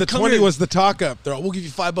hey, the, dude, the come 20 here. was the talk up. They're all, we'll give you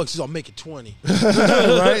 $5. I'll make it 20.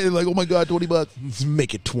 Right? Like, oh my God, 20 bucks. Let's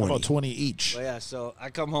make it 20. About 20 each. Well, yeah, so I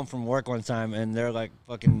come home from work one time and they're like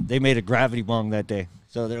fucking, they made a gravity bong that day.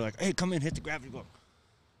 So they're like, hey, come in, hit the gravity bong.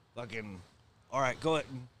 Fucking, all right, go ahead.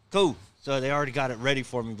 Cool. So they already got it ready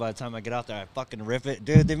for me by the time I get out there. I fucking rip it.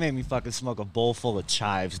 Dude, they made me fucking smoke a bowl full of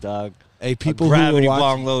chives, dog. Hey, A people who are gravity watching,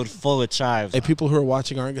 bong load full of chives. hey, people who are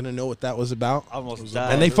watching aren't gonna know what that was about, Almost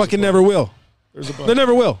died. and they fucking never will. There's a They bunch.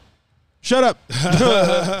 never will. Shut up.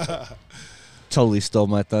 totally stole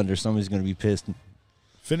my thunder. Somebody's gonna be pissed.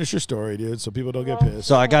 Finish your story, dude, so people don't get pissed.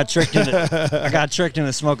 So I got tricked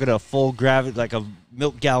into smoking a full gravity, like a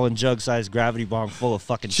milk gallon jug sized gravity bong full of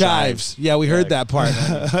fucking chives. Chives. Yeah, we heard that part.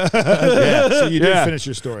 Yeah, so you did finish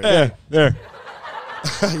your story. Yeah, There.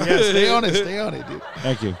 stay on it, dude.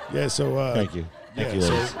 Thank you. Yeah, so Thank you. Thank you, Yeah,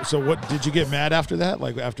 ladies. so what did you get mad after that?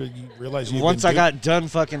 Like after you realized you Once I got done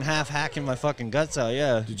fucking half hacking my fucking guts out,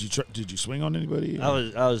 yeah. did you swing on anybody?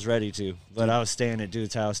 I was ready to, but I was staying at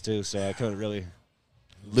dude's house too, so I couldn't really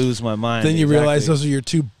lose my mind. Then you realize exactly. those are your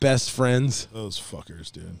two best friends. Those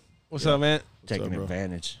fuckers, dude. What's up, man? taking What's up, bro?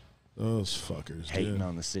 advantage, Those fuckers, hating dude.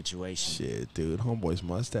 on the situation. Shit, dude. Homeboy's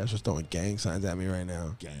mustache was throwing gang signs at me right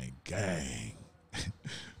now. Gang.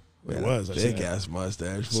 It Man, was. I seen big it. ass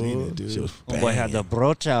mustache. Seen fool. it, dude. Shit was Homeboy had the banging.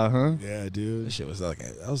 brocha, huh? Yeah, That dude. shit was like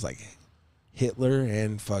that was like Hitler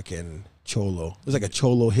and fucking Cholo. It was like a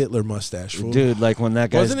Cholo Hitler mustache. Fool. Dude, like when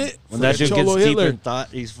that guy, Wasn't it? when that Like dude Cholo gets Hitler. deeper in thought,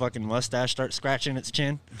 his fucking mustache starts scratching its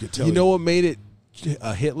chin. Could tell You know what made it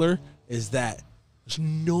a Hitler is that there's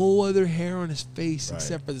no other hair on his face Right.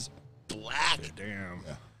 except for this black. Damn.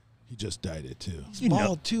 he just dyed it too. He's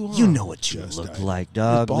bald too, huh? You know what you Just look died. like,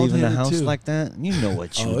 dog. bald Leaving the headed, house too. like that. You know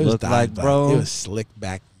what you Oh, it was look dyed like, back. bro. It was slicked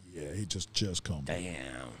back. Yeah, he just combed. Damn.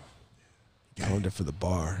 Going there for the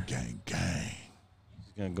bar. Gang.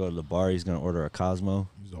 He's gonna go to the bar. He's gonna order a Cosmo.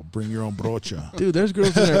 He's gonna bring your own brocha. Dude, there's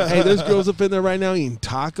girls in there. Hey, there's girls up in there right now eating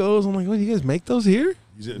tacos. I'm like, what, you guys make those here?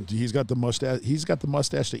 He's got the mustache. He's got the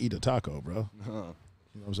mustache to eat a taco, bro. You know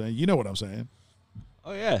what I'm saying? You know what I'm saying?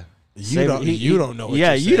 Oh yeah. You don't know what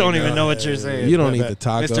yeah, you're you saying, don't even no. know what you're saying. You don't eat Bad- the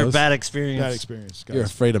tacos. Mr. Bad Experience. Bad experience. Guys. You're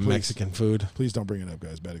afraid of Please- Mexican food. Please don't bring it up,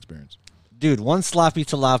 guys. Bad experience. Dude, one sloppy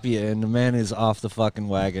tilapia and the man is off the fucking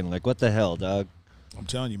wagon. Like, what the hell, dog? I'm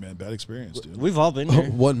telling you, man. Bad experience, dude. We've all been there.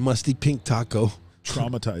 One musty pink taco.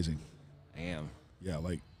 Traumatizing. Damn. Yeah,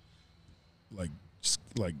 like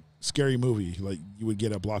scary movie. Like you would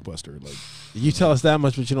get at Blockbuster. Like, You tell us that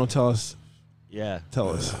much, but you don't tell us. Yeah. Tell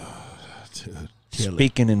us. dude,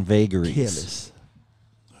 Speaking in vagaries. Careless.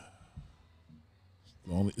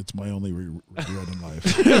 it's my only regret in life.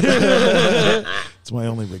 It's my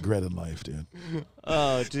only regret in life, dude.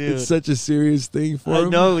 Oh, dude. It's such a serious thing for I him.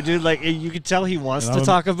 know, dude. Like, you can tell he wants And to I'm a-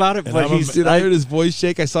 talk about it, and but I'm a- he's Dude, I heard his voice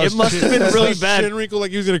shake. I saw It must have been I saw really his bad. Chin wrinkle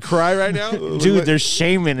like he was gonna cry right now. dude. There's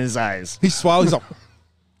shame in his eyes. He swallowed. He's like,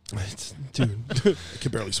 dude. I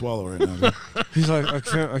can barely swallow right now. Dude. He's like,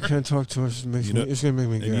 I can't talk too much. You know- It's gonna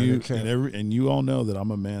make me And you all know that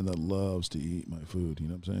I'm a man that loves to eat my food. You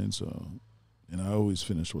know what I'm saying? So, and I always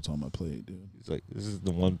finish what's on my plate, dude. He's like, this is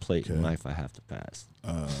the one plate in Okay. life I have to pass.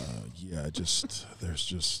 Yeah, there's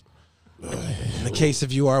just. In the case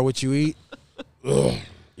of you are what you eat,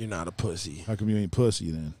 You're not a pussy. How come you ain't pussy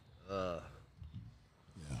then? Yeah.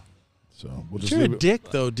 So we'll just You're leave a it. dick,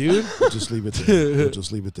 though, dude. We'll just leave it there. We'll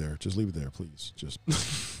just leave it there. Just leave it there, please. Just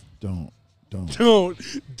don't.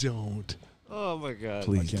 Don't. Oh my god.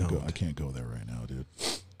 Please don't. I can't go there right now, dude.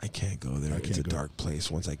 I can't go there. It's a dark place.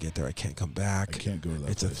 Once I get there, I can't come back. I can't go to that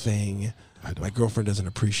It's place. a thing. My girlfriend doesn't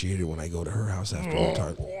appreciate it when I go to her house after the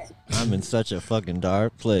time. I'm in such a fucking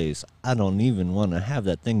dark place. I don't even want to have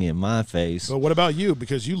that thing in my face. But what about you?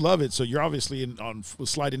 Because you love it, so you're obviously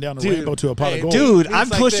sliding down the rainbow to a pot of gold. Dude, It's I'm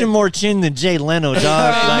like pushing that. more chin than Jay Leno, dog.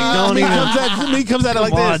 Like, don't even. Me comes at it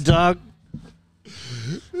like Come on, this. dog.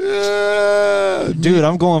 Dude,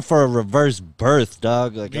 I'm going for a reverse birth,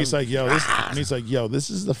 dog. Like, He's like, yo, this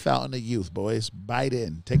is the fountain of youth, boys. Bite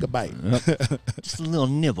in, take a bite. just a little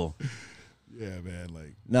nibble. Yeah, man.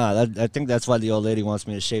 Like, Nah, I think that's why the old lady wants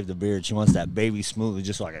me to shave the beard. She wants that baby smooth,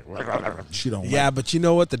 just like she don't. Yeah, but you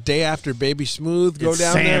know what? The day after Baby Smooth, go It's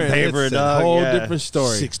down there, and sandpaper, it's dog, a whole yeah. different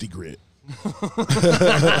story. 60 grit.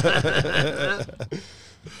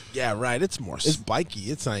 Yeah, right. It's more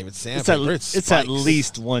spiky. It's not even sandpaper. it's It's at spikes.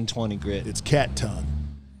 least 120 grit. It's cat tongue.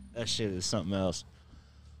 That shit is something else.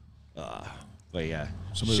 But yeah,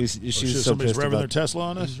 Somebody's she's so pissed revving their about Tesla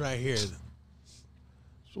on us. It's right here.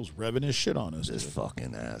 She's revving his shit on us. this Dude.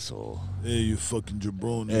 fucking asshole. Hey, you fucking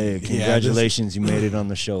jabroni. Hey, congratulations, you made it on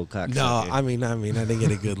the show, cocksucker. No, I mean, I didn't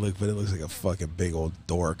get a good look, but it looks like a fucking big old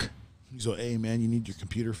dork. He's like, hey, man, you need your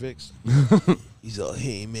computer fixed? He's all,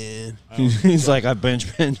 hey, man. He's like, I bench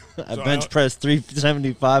press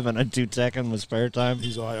 375 and I do tech in my spare time,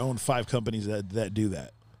 He's like, I own 5 companies that do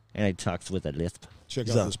that. and I talks with a lisp. Check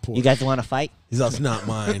He's out up. this Porsche. You guys want to fight? He's all, it's not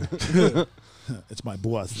mine. It's my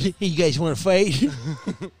boss. Hey, you guys want to fight?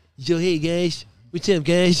 So, hey, guys. What's up,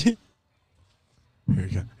 guys? Here we go.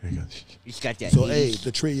 Here we go. He's got that. So, hey,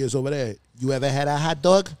 the tree is over there. You ever had a hot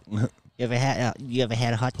dog? You ever had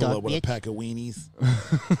a hot Pull dog, up with a bitch? pack of weenies.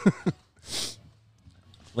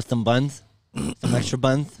 With some buns, some extra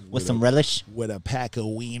buns, with some relish. With a pack of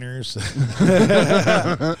wieners.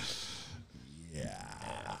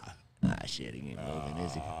 Ah, shit, he ain't moving,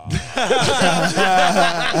 is he?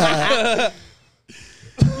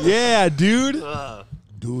 Yeah, dude.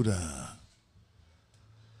 Dude.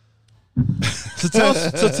 So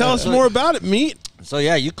tell us more about it, meat. So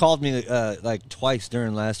yeah, you called me like twice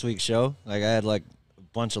during last week's show. Like I had like a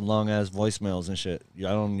bunch of long ass voicemails and shit. I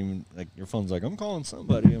don't even like your phone's like I'm calling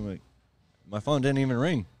somebody. I'm like, my phone didn't even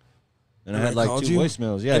ring, and I had like 2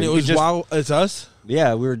 voicemails. Yeah, and it you was just, while it's us.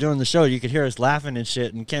 yeah, we were doing the show. You could hear us laughing and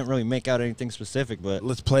shit, and can't really make out anything specific. But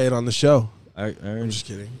Let's play it on the show. I I'm already, just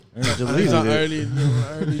kidding. I already I deleted it.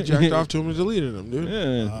 already jacked off to him and deleted him, dude.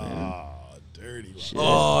 Yeah, Oh, dirty.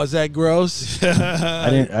 Oh, is that gross?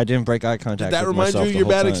 I didn't break eye contact. Did that with remind you myself of the your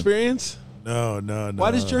whole bad time. experience? No.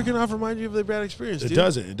 Why does jerking off remind you of the bad experience? It Dude?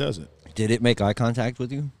 doesn't. It doesn't. Did it make eye contact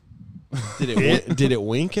with you? Did it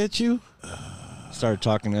wink at you? Started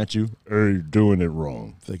talking at you. Hey, doing it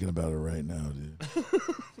wrong. Thinking about it right now, dude.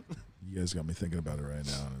 You guys got me thinking about it right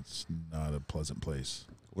now, and it's not a pleasant place.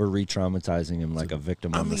 We're re-traumatizing him like a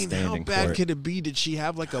victim I on the mean, how standing bad court. could it be? Did she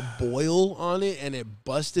have like a boil on it and it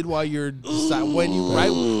busted while you're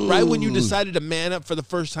right when you decided to man up for the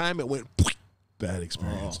first time? It went. Bad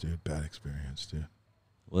experience, dude. Bad experience, dude.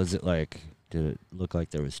 Was it like? Did it look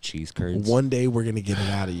like there was cheese curds? One day we're gonna get it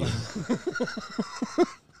out of you.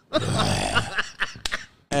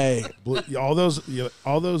 Hey, All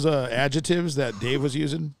those adjectives that Dave was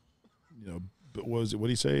using, what was it? What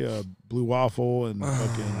did he say? Blue waffle and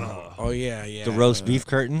fucking oh yeah. The roast beef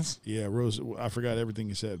curtains. rose. I forgot everything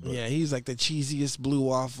he said. But Yeah, he's like the cheesiest blue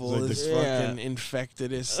waffle, It's like this the- fucking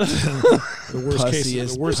infectedest, the worst case,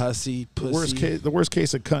 pussiest, the pussy. the worst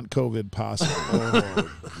case of cunt COVID possible.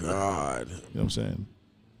 Oh God! You know what I'm saying?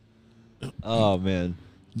 Oh man.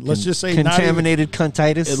 Let's just say not even- contaminated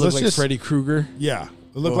cuntitis. It looked Let's like just- Freddy Krueger. Yeah,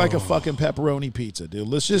 it looked like a fucking pepperoni pizza, dude.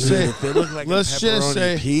 Let's just say. If it looked like let's a just pepperoni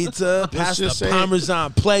say. pizza, past just the say-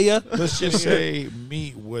 Parmesan playa. Let's just say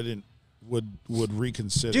meat would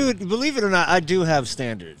reconsider. Dude, believe it or not, I do have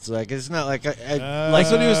standards. Like it's not like like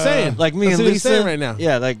That's what he was saying. like me That's and what he was Lisa saying right now.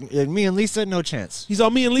 Yeah, like me and Lisa, no chance. He's all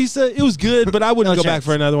me and Lisa. It was good, but I wouldn't No go back chance.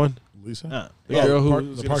 for another one. Lisa. The Yeah, girl who park-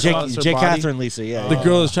 was the gonna park- sell Jake, us her Jake body. Catherine, Lisa, yeah. The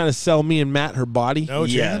girl is trying to sell me and Matt her body. No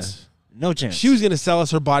Yeah. chance. No chance. She was gonna sell us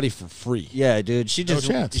her body for free. Yeah, dude. She just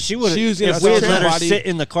chance. she would She was gonna if we had sell let her her body- sit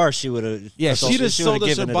in the car, she would have. Yeah, she'd have sold us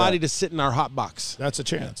her given it body up. to sit in our hot box. That's a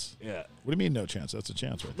chance. Yeah. What do you mean no chance? That's a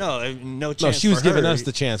chance, right? No, no chance. No, she was for giving her. us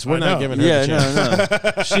the chance. We're I not know. giving her Yeah, the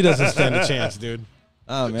chance. no. She doesn't stand a chance, dude.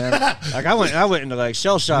 Oh man, like I went into like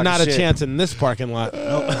shell shock. Not a shit. chance in this parking lot.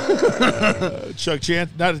 Chuck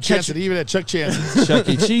Chance, not a chance at even at Chuck Chance's. Chuck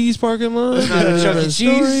E. Cheese parking lot. Not a Chuck E.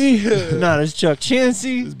 Cheese. Story. Not a Chuck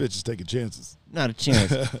Chancey. This bitch is taking chances. Not a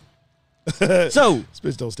chance. So This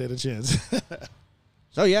bitch don't stand a chance.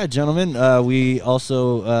 yeah, gentlemen. We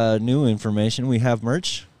also new information. We have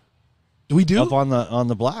merch We do? up on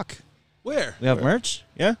the block. Where? We have merch.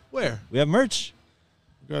 Yeah, Where? we have merch.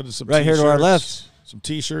 Got some Right here to our t-shirts, left. Some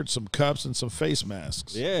T-shirts, some cups, and some face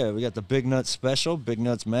masks. Yeah, we got the Big Nuts special, Big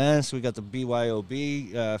Nuts mask. We got the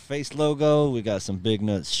BYOB face logo. We got some Big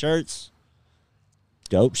Nuts shirts.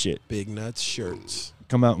 Dope shit. Big Nuts shirts.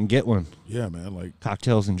 Come out and get one. Yeah, man. Like,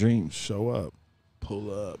 Cocktails and dreams. show up,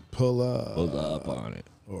 Pull up. pull up, Pull up on it.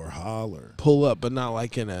 or holler. Pull up, but not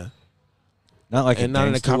like in a Not like not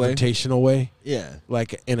in a gangster way. confrontational way. Yeah.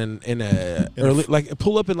 Like in a early like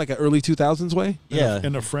pull up in like an early 2000s way. Yeah.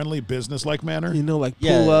 In a friendly, business-like manner. You know, like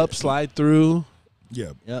pull Yeah. up, slide through.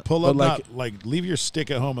 Yeah. Yep. Pull But up, like- not like leave your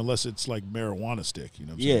stick at home unless it's like marijuana stick. You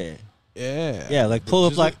know what I'm saying? Yeah. Yeah. Yeah, like pull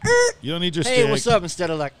up Just like, You don't need your hey, stick. what's up? Instead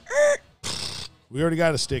of like, We already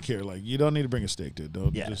got a stick here. Like, you don't need to bring a stick, dude.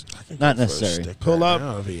 Don't yeah. just Not For a necessary. stick Pull right up-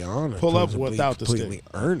 now, to be honest. pull up To be without the completely stick.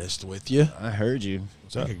 earnest with you. I heard you.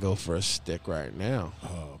 What's I up? could go for a stick right now.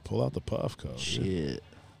 Pull out the puff code. dude. Shit.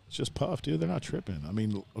 It's just puff, dude. They're not tripping. I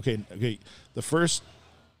mean, okay. The first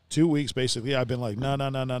 2 weeks, basically, I've been like, no.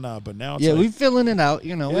 But now it's Yeah, like, we filling it out.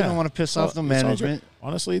 You know, we Yeah. don't want to piss off the It's all management. good.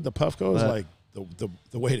 Honestly, the Puffco is But- like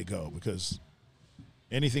the way to go because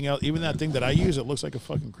anything else, even that thing that I use, it looks like a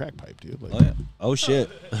fucking crack pipe, dude. Like, Oh, yeah. Oh, shit.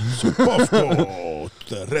 Puffco,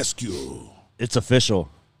 the rescue It's official.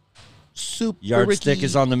 Super Yardstick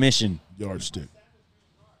is on the mission. yardstick.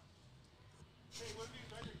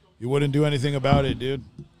 You wouldn't do anything about it, dude.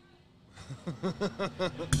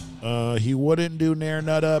 He wouldn't do near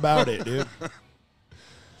nada about it, dude.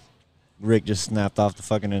 Rick just snapped off the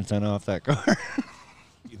fucking antenna off that car.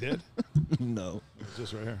 You did? No. It's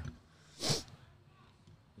just right here.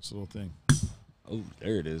 This little thing. Oh,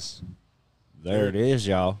 there it is. There it is,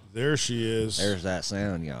 y'all. There she is. There's that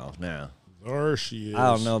sound, y'all. Now, There she is. I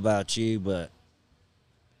don't know about you, but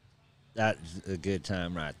that's a good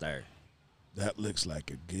time right there. That looks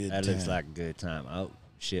like a good That time. looks like a good time. Oh,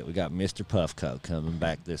 shit. We got Mr. Puffco coming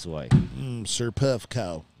back this way. Sir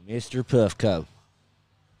Puffco. Mr. Puffco.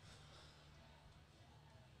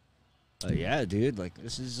 Yeah, dude. Like,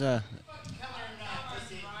 this is,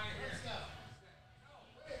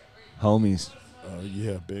 homies.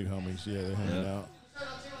 Yeah, big homies. Yeah, they're hanging out.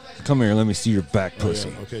 Come here. Let me see your back Oh, pussy.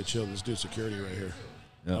 yeah. Okay, chill. This dude's security right here.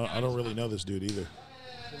 Yeah. I don't really know this dude either.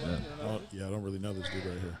 I don't really know this dude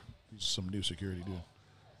right here. He's some new security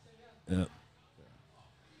dude. Yep.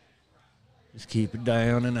 Just keep it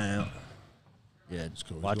down and out. Yeah, It's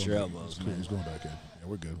cool. He's watch your going- elbows, He's, man. he's going back in. Yeah,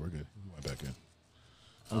 we're good. We're good. He went back in.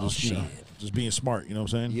 Oh, just, shit. just being smart. You know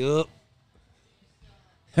what I'm saying? Yup.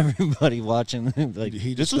 Everybody watching, like,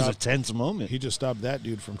 He this just was a stopped- tense moment. He just stopped that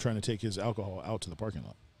dude from trying to take his alcohol out to the parking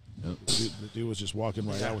lot. Yep. The dude was just walking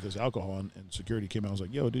right out with his alcohol, and security came out and was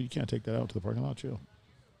like, yo, dude, you can't take that out to the parking lot. Chill.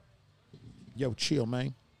 Yo, chill,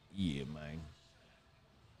 man. Yeah, man.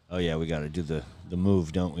 Oh, yeah, we got to do the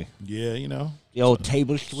move, don't we? Yeah, you know. The old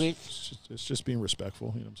table switch. It's just being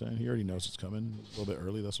respectful. You know what I'm saying? He already knows it's coming a little bit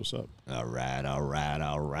early. That's what's up. All right, all right,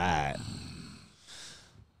 all right.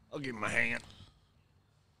 I'll give him my hand.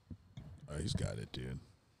 Oh, he's got it, dude.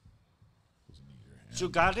 Doesn't need your hand. You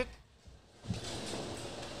got it?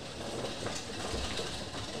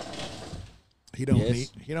 He don't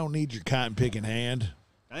Yes. need your cotton picking hand.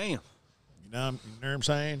 Damn. You know what I'm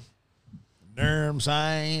saying? Know what I'm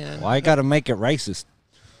saying? Why you got to make it racist?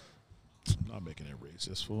 I'm not making it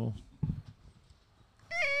racist, fool.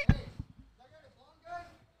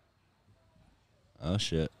 Oh,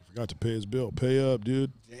 shit. Forgot to pay his bill. Pay up,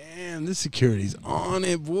 dude. Damn, this security's on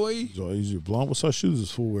it, boy. So easy blunt. What size shoes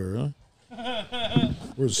this fool wear, huh?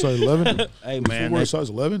 Where's the size 11? Hey, This man. fool wear size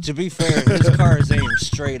 11? To be fair, his car is aimed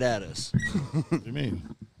straight at us. What do you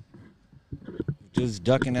mean? Just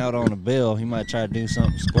ducking out on a bill, he might try to do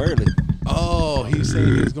something squarely. Oh, he's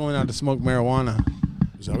saying he's going out to smoke marijuana.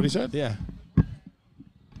 Is that what he said? Yeah.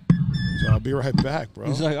 So I'll be right back, bro.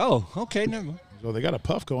 He's like, oh, okay, never mind. So they got a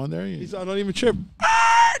puff going there. He He's like, don't even trip.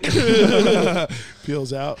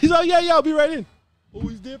 peels out. He's like, yeah, I'll be right in. Oh,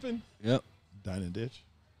 he's dipping. Yep. Dine and ditch.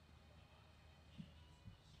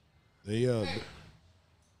 They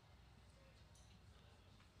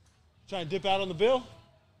Trying to dip out on the bill?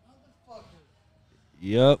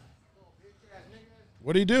 Yep.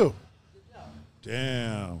 what do you do?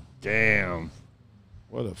 Damn. Damn.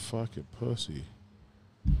 What a fucking pussy.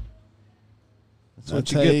 That's what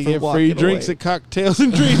That's you how get you for get free walking drinks away. at Cocktails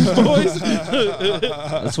and Dreams, boys.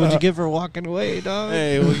 That's what you get for walking away, dog.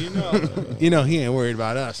 Hey, well, you know he ain't worried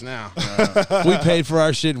about us now. We paid for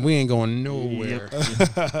our shit and we ain't going nowhere.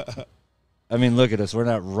 I mean, look at us. We're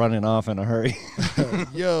not running off in a hurry.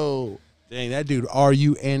 Yo. Dang, that dude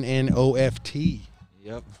RUNNOFT.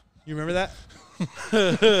 Yep. You remember that?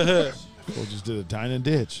 Well, just did a dine and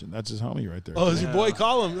ditch, and that's his homie right there. Oh, it's your boy.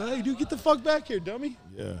 Call him. Hey, dude, get the fuck back here, dummy.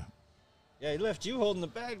 Yeah. Yeah, he left you holding the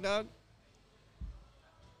bag, dog.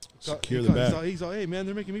 Secure the bag. He's all, hey, man,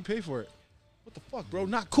 they're making me pay for it. What the fuck, bro?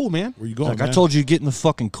 Not cool, man. Where you going, Like, man? I told you to get in the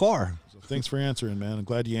fucking car. So thanks for answering, man. I'm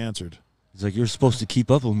glad you answered. He's like, you're supposed to keep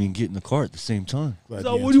up with me and get in the car at the same time. Glad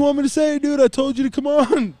So, you what do you want me to say, dude? I told you to come on.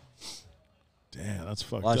 answered. Damn, that's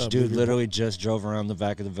fucked Watch, up. dude Leave your- literally just drove around the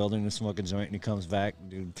back of the building to smoke a joint, and he comes back,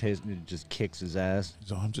 dude just kicks his ass.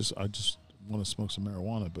 So I just want to smoke some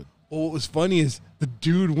marijuana, but Well, what was funny is the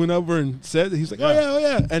dude went over and said, he's like, oh,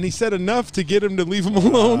 yeah. And he said enough to get him to leave him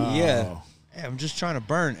alone. Yeah. Hey, I'm just trying to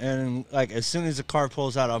burn. And, like, as soon as the car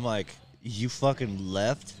pulls out, I'm like, you fucking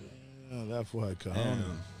left? Yeah, that's why I come. He's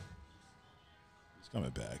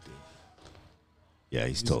coming back, dude. Yeah,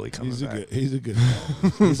 he's totally coming He's back. he's a good guy.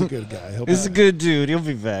 He's a good guy. He'll He's a be- good dude. He'll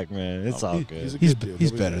be back, man. It's all good. He's a good dude.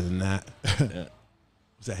 He's He'll be better back. than that. Yeah.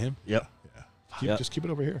 Is that him? Yep. Yep. Just keep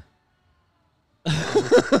it over here.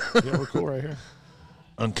 Yeah, we're cool right here.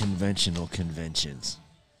 Unconventional conventions.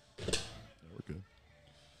 Yeah, we're good.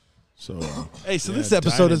 So, Hey, so yeah, this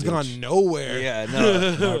episode dine has and gone ditch. nowhere. Yeah,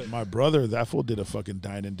 no. my brother, that fool did a fucking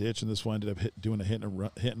dine and ditch, and this one ended up doing a hit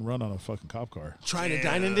and run on a fucking cop car. Trying to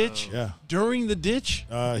dine and ditch? Yeah. During the ditch?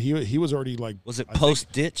 He was already like. Was it I think-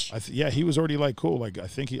 post ditch? yeah, he was already like cool. Like I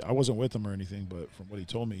think I wasn't with him or anything, but from what he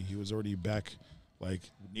told me, he was already back, like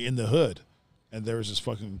in the hood, and there was this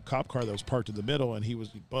fucking cop car that was parked in the middle, and he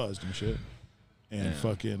buzzed and shit, and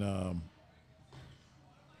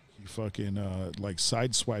he fucking like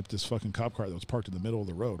sideswiped this fucking cop car that was parked in the middle of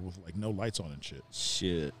the road with like no lights on and shit,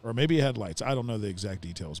 Shit. or maybe it had lights. I don't know the exact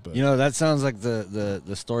details, but You know, that sounds like the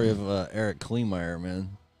story of Eric Kleemeyer,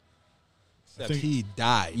 man. Except he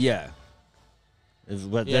died. Yeah.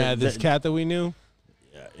 But Yeah, this cat that we knew.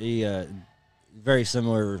 he very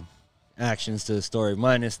similar actions to the story,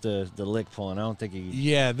 minus the lick pulling. I don't think he.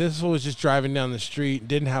 Yeah, this one was just driving down the street,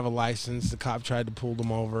 didn't have a license. The cop tried to pull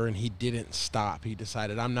him over, and he didn't stop. He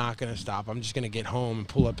decided, I'm not going to stop. I'm just going to get home and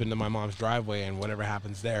pull up into my mom's driveway, and whatever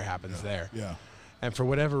happens there happens there. yeah, And for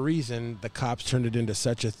whatever reason, the cops turned it into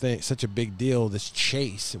such a big deal, this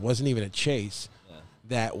chase. It wasn't even a chase.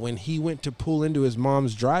 That when he went to pull into his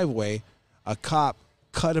mom's driveway, a cop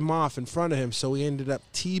cut him off in front of him, so he ended up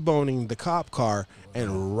T-boning the cop car,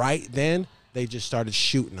 and right then, they just started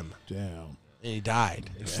shooting him. damn. And he died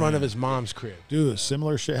in front of his mom's crib. Dude,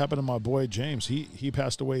 similar shit happened to my boy James. He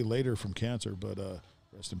passed away later from cancer, but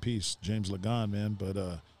rest in peace, James Lagan, man.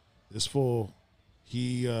 But this fool,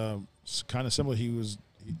 he kind of similar.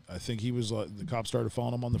 I think he was the cops started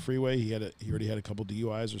following him on the freeway. He already had a couple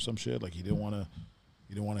DUIs or some shit. Like he didn't want to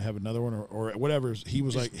have another one or whatever. He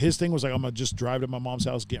was like, his thing was like, I'm gonna just drive to my mom's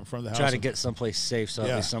house, get in front of the house, Try to and- get someplace safe so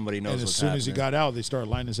at least somebody knows and what's as soon as he happening. got out, they started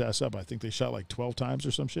lining his ass up. I think they shot like 12 times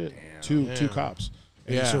or some shit. Two cops.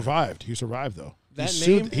 And Yeah. he survived. He survived though. That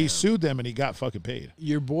He sued them and he got fucking paid.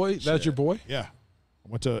 Your boy? That's your boy? Yeah. I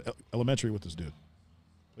went to elementary with this dude.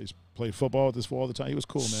 Played football with this fool all the time. He was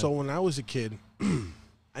cool, man. So when I was a kid,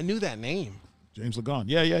 I knew that name. James Lagan.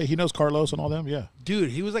 Yeah, he knows Carlos and all them. Yeah. Dude,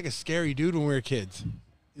 he was like a scary dude when we were kids.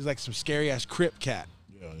 He's like some scary-ass Crip cat.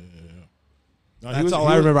 Yeah. No, That's all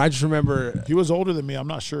I remember. I just remember... He was older than me. I'm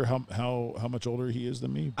not sure how much older he is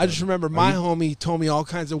than me. I just remember my homie told me all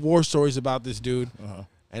kinds of war stories about this dude. Uh-huh.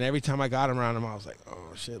 And every time I got around him, I was like,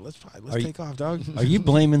 oh, shit, let's take off, dog. Are you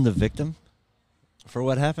blaming the victim for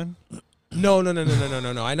what happened? No.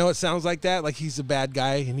 I know it sounds like that, like he's a bad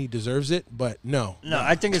guy and he deserves it, but no. No,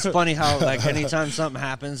 I think it's funny how, like, anytime something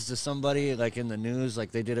happens to somebody, like in the news,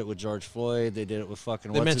 like they did it with George Floyd, they did it with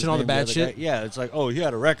fucking. They what's mention his all the name, bad other shit? guy. Yeah, it's like, oh, he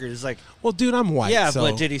had a record. It's like, Well, dude, I'm white. yeah, so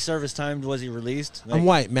but did he serve his time? Was he released? Like, I'm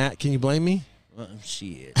white, Matt. Can you blame me?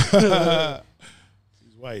 Shit.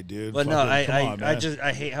 He's white, dude. But no, Fucking- come on, I man. just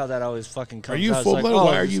I hate how that always fucking comes. Are you out. It's full-blooded? Like, oh,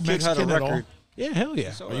 Why are this you kid had a Mexican at all? record. Yeah, hell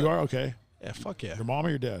yeah. Oh, you are? Okay. Yeah, fuck yeah. Your mom or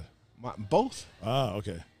your dad? Both. Ah,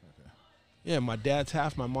 okay. Yeah, my dad's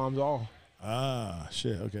half, my mom's all. Ah,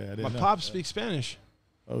 shit. Okay, I didn't My know. pops speaks Spanish.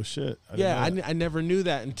 Oh, shit. Yeah, didn't know that. I never knew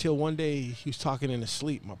that until one day he was talking in his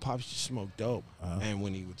sleep. My pops just smoked dope, and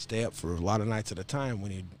when he would stay up for a lot of nights at a time,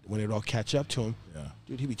 when it'd all catch up to him, Yeah.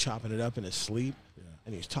 dude, he'd be chopping it up in his sleep,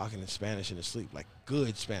 and he was talking in Spanish in his sleep, like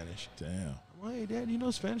good Spanish. Damn. I'm Why, Dad, you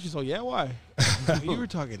know Spanish? He's like, yeah, why? You were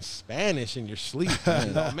talking Spanish in your sleep.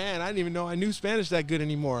 Oh, man, I didn't even know I knew Spanish that good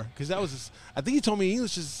anymore. Because that was, I think he told me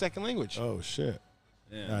English is a second language. Oh, shit.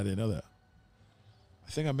 Yeah. No, I didn't know that.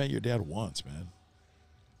 I think I met your dad once, man.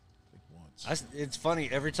 Once. It's funny.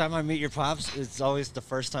 Every time I meet your pops, it's always the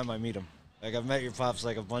first time I meet him. Like, I've met your pops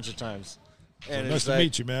like a bunch of times. And Nice to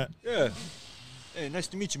meet you, Matt. Yeah. Hey, nice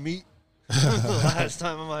to meet you, meat. The last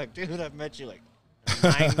time I'm like, dude, I've met you like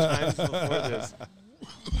 9 times before this.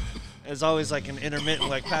 It's always like an intermittent,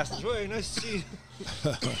 like, passage. Hey, nice to see you.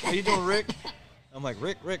 How you doing, Rick? I'm like,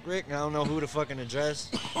 Rick. I don't know who to fucking address.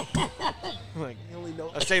 I'm like,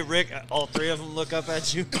 I say Rick, all 3 of them look up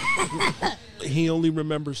at you. He only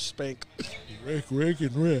remembers Spank. Rick,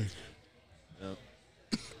 and Rick. Yep.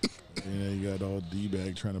 Yeah, you got all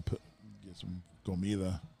D-bag trying to get some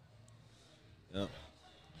comida. Yep.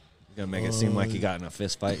 You're gonna make it seem like you got in a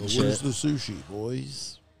fist fight and shit. Where's the sushi,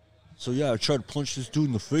 boys? So yeah, I tried to punch this dude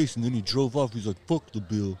in the face, and then he drove off. He's like, "Fuck the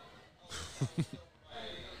bill."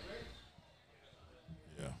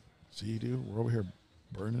 Yeah. See, dude, we're over here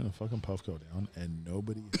burning a fucking Puffco down, and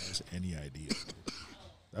nobody has any idea.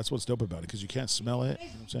 That's what's dope about it, because you can't smell it. You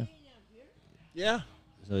know what I'm saying? Yeah.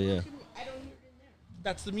 So yeah.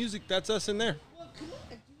 That's the music. That's us in there.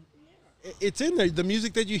 It's in there. The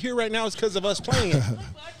music that you hear right now is because of us playing it.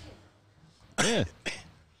 Yeah.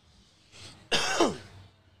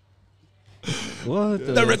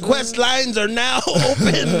 What The request lines are now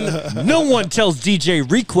open. No one tells DJ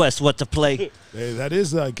Request what to play. Hey, that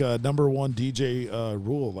is like #1 DJ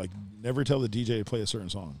rule. Like, never tell the DJ to play a certain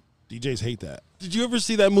song. DJs hate that. Did you ever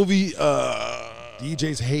see that movie?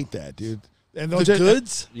 DJs hate that, dude. And The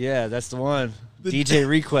Goods? Yeah, that's the one. DJ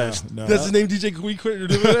Request. No, That's his name, DJ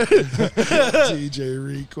DJ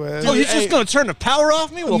Request. Oh, he's Hey. just gonna turn the power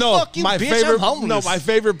off me? Well, fuck you, my bitch. favorite. I'm homeless. No, my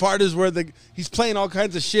favorite part is where he's playing all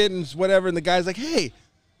kinds of shit and whatever, and the guy's like, "Hey,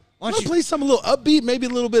 why don't you play something a little upbeat, maybe a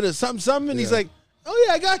little bit of something?" And he's Yeah. like, "Oh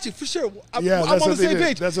yeah, I got you for sure. I'm Yeah, on that's the what they same do.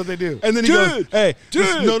 page." That's what they do. And then he goes, "Hey,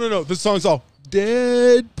 no. This song's all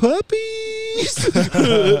dead puppies."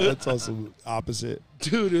 That's also opposite.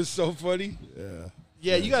 Dude, it's so funny. Yeah.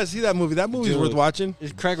 Yeah, you gotta see that movie. That movie's Dude. worth watching.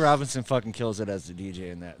 Craig Robinson fucking kills it as the DJ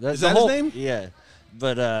in that. That's Is that the whole, his name? Yeah.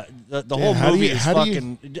 But the Damn, whole how do movie you- is how do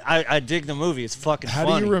you- fucking. I dig the movie. It's fucking How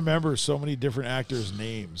funny. do you remember so many different actors'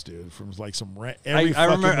 names, dude? From like some I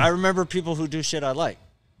fucking. remember people who do shit I like.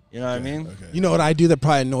 You know what I mean? Okay. You know what I do that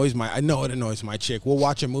probably annoys I know it annoys my chick. We'll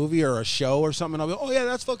watch a movie or a show or something, and I'll be, "Oh yeah,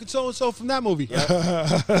 that's fucking so and so from that movie." Like,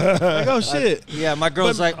 oh shit. Yeah, my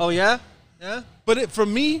girl's But- like, "Oh yeah, yeah." But for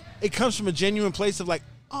me, it comes from a genuine place of like,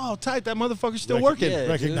 "Oh, tight, that motherfucker's still working." yeah.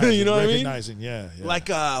 Recognizing, You know what I mean? recognizing, yeah. Like,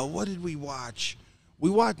 what did we watch? Me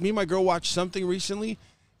and my girl watched something recently.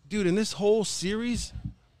 Dude, in this whole series,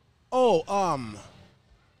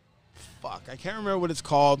 fuck, I can't remember what it's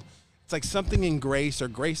called. It's like something in Grace or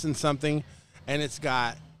Grace in something, and it's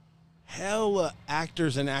got hella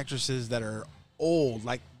actors and actresses that are old,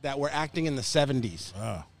 like that were acting in the 70s,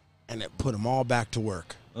 Oh. and it put them all back to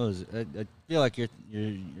work. Oh, I feel like you're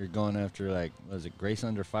going after like, was it Grace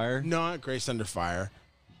Under Fire? Not Grace Under Fire.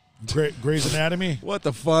 Grey's Anatomy. What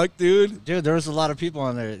the fuck, dude? Dude, there was a lot of people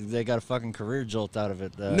on there. They got a fucking career jolt out of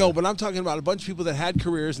it. No, but I'm talking about a bunch of people that had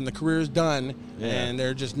careers and the career is done, Yeah. and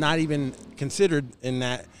they're just not even considered in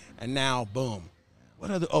that. And now, boom.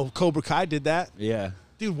 What other? Oh, Cobra Kai did that, Yeah.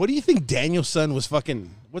 dude. What do you think Daniel-san was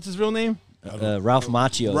fucking? What's his real name? Ralph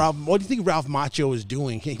Macchio. Ralph. What do you think Ralph Macchio was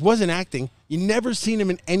doing? He wasn't acting. You never seen him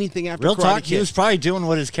in anything after Real Karate talk, Kid. he was probably doing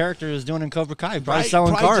what his character was doing in Cobra Kai. Probably Right?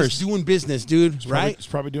 selling Probably cars. just doing business, dude. Right? He's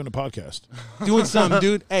probably doing a podcast. Doing something,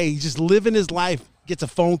 dude. Hey, he's just living his life. Gets a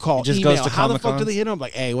phone call, He just email. goes to How the fuck do Comic-Cons? they hit him?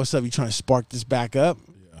 Like, hey, what's up? You trying to spark this back up?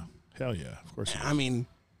 Yeah. Hell yeah. Of course. I mean,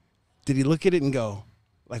 did he look at it and go,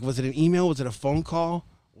 like, was it an email? Was it a phone call?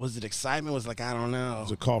 Was it excitement? Was it like, I don't know. It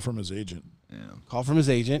was a call from his agent. Call from his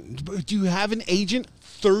agent. But do you have an agent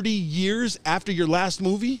 30 years after your last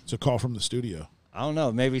movie? It's a call from the studio. I don't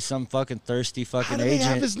know. Maybe some fucking thirsty How fucking do they agent.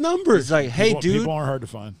 have his number? He's like, hey, People dude. aren't hard to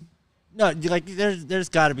find. No, like there's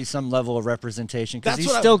got to be some level of representation because That's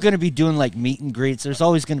he's what still going to be doing like meet and greets. There's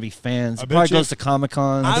always going to be fans. I He bet probably you- goes to Comic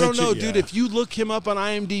Cons. I don't bet know, you- dude. yeah. If you look him up on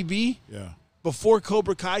IMDb Yeah. before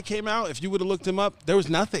Cobra Kai came out, if you would have looked him up, there was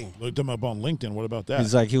nothing. Looked him up on LinkedIn. What about that?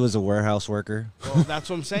 He's like he was a warehouse worker. Well, that's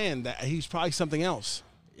what I'm saying. That he's probably something else.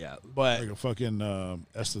 Yeah, But like a fucking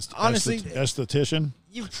Honestly- esthetician.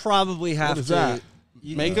 you probably have what is to. that?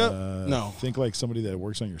 You, Makeup? Uh, No. Think like somebody that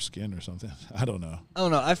works on your skin or something. I don't know. I don't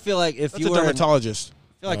know. I feel like if That's you a were dermatologist.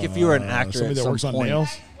 I feel like if you were an actor somebody at that some works on point. nails.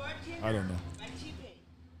 I don't know.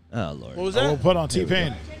 Oh lord. What was I will that? put on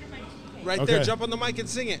T-Pain. Right there. Okay. Jump on the mic and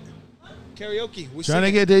sing it. karaoke. We Trying to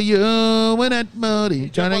sing get to you with that booty.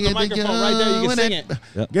 Trying to on the get to you microphone right there, you can with sing that. it.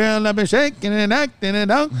 Yep. Girl, I've been shaking and acting a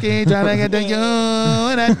donkey. Trying to get to you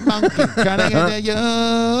with that monkey. Trying to get to you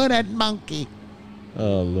with that monkey.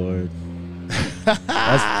 Oh Lord.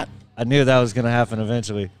 I knew that was gonna happen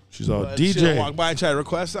eventually. She's all She'll DJ. walk by and try to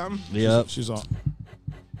request something. Yep. She's all.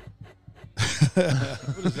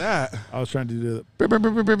 What is that? I was trying to do the.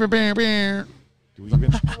 Do we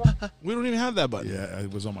even? We don't even have that button. Yeah,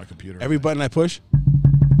 it was on my computer. Every button I push.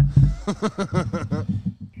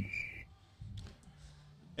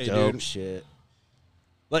 Hey, Dope dude. shit.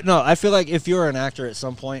 But no, I feel like if you're an actor at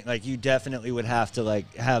some point, like you definitely would have to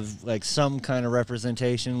like have like some kind of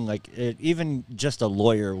representation. Like even just a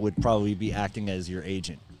lawyer would probably be acting as your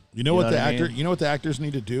agent. You know what the I actor? mean? You know what the actors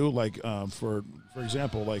need to do? Like, for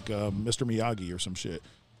example, like Mr. Miyagi or some shit.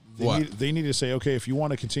 They need to say, okay, if you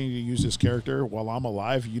want to continue to use this character while I'm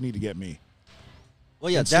alive, you need to get me. Well,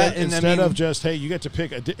 yeah, Instead of just, hey, you get to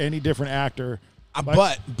pick any different actor.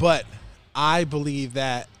 But I believe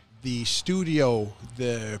that the studio,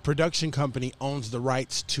 the production company, owns the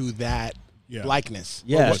rights to that likeness.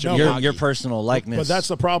 yeah, Or your personal likeness. But that's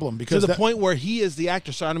the problem because to the point where he is the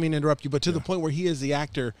actor. So I don't mean to interrupt you, but to the point where he is the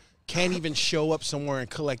actor, can't even show up somewhere and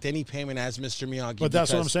collect any payment as Mr. Miyagi. But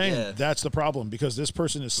that's what I'm saying. yeah. That's the problem because this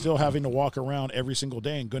person is still having to walk around every single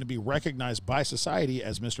day and going to be recognized by society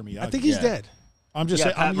as Mr. Miyagi. I think he's dead. I'm just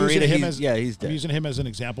saying. Pat I'm using Morita, him he's dead. I'm using him as an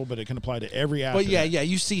example, but it can apply to every actor. But yeah,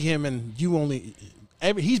 you see him and you only.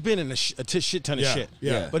 He's been in a shit ton of shit.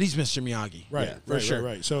 Yeah. But he's Mr. Miyagi. Right, Yeah, for right, sure.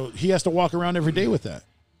 right. So he has to walk around every day with that.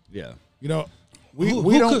 yeah. You know, Who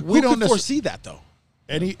we don't could foresee that though.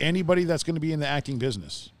 anybody that's going to be in the acting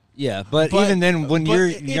business. Yeah, but even then, when you're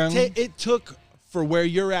young, it took for where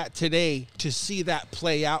you're at today to see that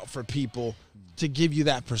play out for people to give you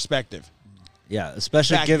that perspective. yeah,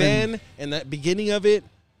 especially Back given then, in the beginning of it,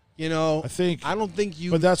 I don't think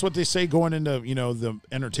you. But that's what they say going into the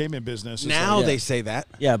entertainment business. It's now like, they say that.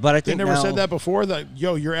 yeah, but I they think never now, said that before. That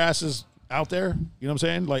your ass is out there. You know what I'm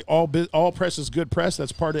saying? Like all press is good press.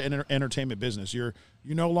 That's part of entertainment business. You're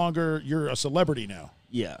a celebrity now.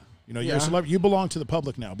 Yeah, You're a celebrity. You belong to the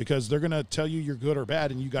public now because they're gonna tell you you're good or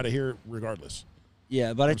bad, and you got to hear it regardless.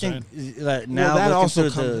 yeah, but I I'm think that now that looking also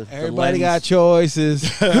through the everybody lens, got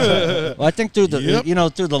choices. Well, I think through the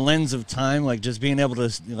Yep. through the lens of time, like just being able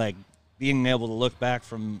to look back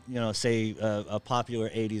from say a popular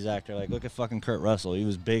 '80s actor, like look at fucking Kurt Russell. He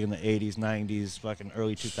was big in the '80s, '90s, fucking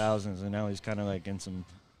early 2000s, and now he's kind of like in some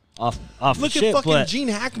off Look shit. at fucking but Gene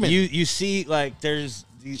Hackman. You see like there's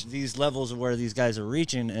these levels of where these guys are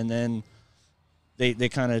reaching, and then they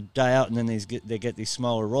kind of die out, and then they get these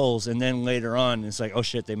smaller roles, and then later on it's like, oh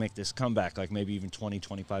shit, they make this comeback, like maybe even 20,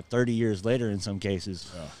 25, 30 years later in some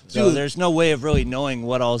cases. So Dude. there's no way of really knowing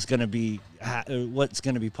what all's going to be what's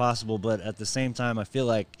going to be possible, but at the same time I feel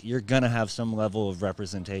like you're going to have some level of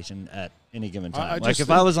representation at any given time. I Like just if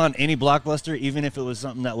think- I was on any blockbuster, even if it was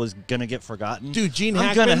something that was going to get forgotten, Dude, Gene I'm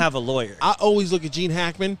Hackman, going to have a lawyer. I always look at Gene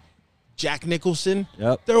Hackman, Jack Nicholson.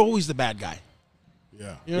 Yep. They're always the bad guy.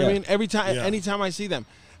 Yeah. You know what I Yeah. mean? Every time, Yeah. anytime I see them,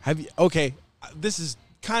 this is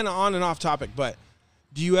kind of on and off topic, but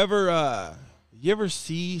do you ever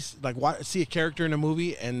see a character in a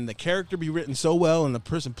movie and the character be written so well and the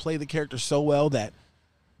person play the character so well that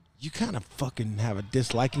you kind of fucking have a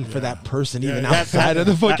disliking for that person even outside of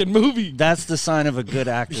the fucking movie? That's the sign of a good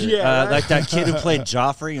actor. Yeah, right? Like that kid who played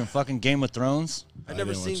Joffrey in fucking Game of Thrones. I've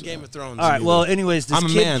never didn't seen watch Game that. of Thrones. All right. either. Well, anyways, this I'm a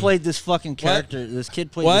kid man. played this fucking character. This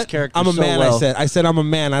kid played this what? character I'm a so man. well. I said I'm a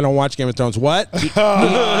man. I don't watch Game of Thrones. What?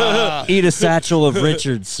 Eat a satchel of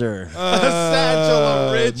Richards, sir. Satchel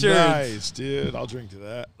of Richards. Nice, dude. I'll drink to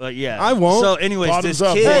that. But yeah, I won't. So, anyways, Bottoms this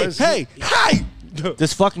up, kid, boys. Hey,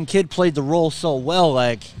 this fucking kid played the role so well.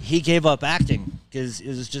 Like he gave up acting because it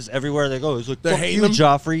was just everywhere they go. It's like, They're fuck hating you, him?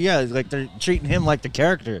 Joffrey. Yeah, like they're treating him like the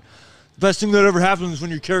character. The best thing that ever happened is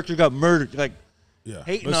when your character got murdered. Like Yeah.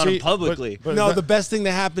 hating But on see, him publicly. but no, that- the best thing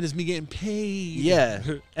that happened is me getting paid. Yeah,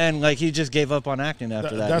 and like he just gave up on acting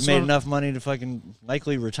after that. that's He made what- enough money to fucking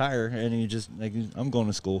likely retire, and he just like, I'm going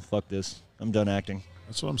to school. Fuck this. I'm done acting.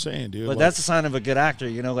 That's what I'm saying, dude. But Like, that's a sign of a good actor,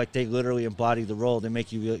 like they literally embody the role. They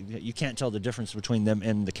make you can't tell the difference between them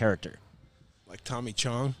and the character. Like Tommy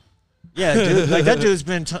Chong. Yeah, dude, like that dude's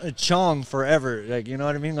been Chong forever. Like, you know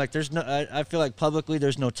what I mean? Like there's no, I feel like publicly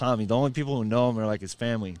there's no Tommy. The only people who know him are like his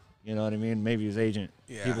family. You know what I mean? Maybe his agent,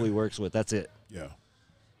 Yeah. people he works with. That's it. yeah.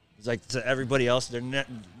 It's like to everybody else, you're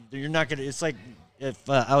not gonna. It's like if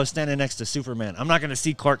I was standing next to Superman, I'm not gonna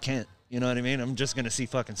see Clark Kent. You know what I mean? I'm just gonna see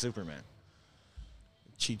fucking Superman.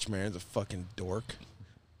 Cheech Marin's a fucking dork.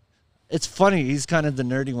 It's funny. He's kind of the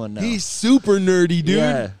nerdy one now. He's super nerdy, dude.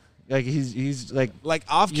 Yeah. Like he's like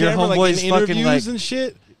off Your camera, like in homeboy's fucking, interviews like- and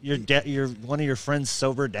shit. your one of your friends'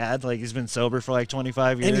 sober dad. Like he's been sober for like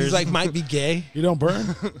 25 years. And he's like might be gay. You don't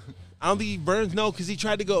burn? I don't think he burns. No, because he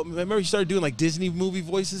tried to go. Remember, he started doing like Disney movie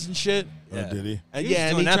voices and shit. Yeah. Oh, did he? And He was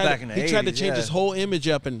and doing that tried back to, in the he tried to 80s, change yeah. his whole image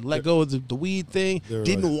up and let go of the weed thing. They were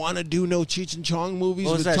Didn't like- want to do no Cheech and Chong movies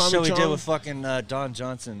what was with that Tommy show he Chong. did with fucking Don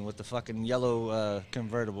Johnson with the fucking yellow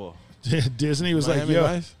convertible? Disney was Miami like, yo.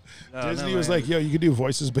 Vice? No, Disney no, was man. like, yo, you can do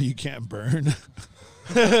voices, but you can't burn.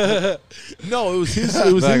 No, it was his.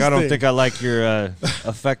 It was Like, his I don't thing. think I like your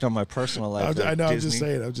effect on my personal life. I know.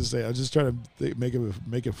 Disney. I'm just saying. I'm just trying to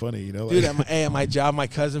make it funny. You know, Dude, like, at my job, my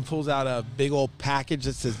cousin pulls out a big old package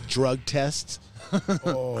that says drug tests.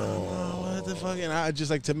 Oh, what the fuck? And I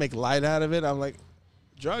just like to make light out of it. I'm like,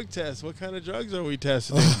 drug test? What kind of drugs are we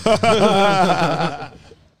testing?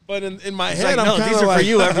 But in my It's head, like, I'm no, kind these of are like, for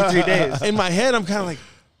you every 3 days. in my head, I'm kind of like,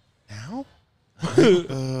 now?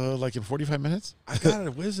 like in 45 minutes. I got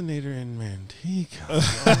a Wizinator in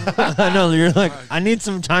Manteca. I know you're like, I need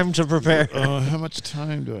some time to prepare. How much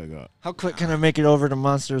time do I got? How quick can I make it over to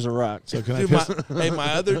Monsters of Rock? So can I Dude, piss?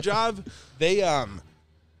 my other job, they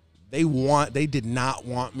did not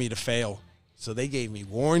want me to fail, so they gave me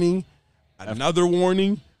warning, another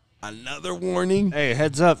warning, another warning. Hey,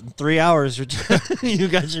 heads up! 3 hours, you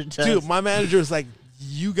got your test. Dude, my manager was like,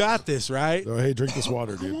 "You got this, right?" Oh, hey, drink this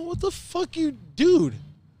water, dude. What the fuck, you dude?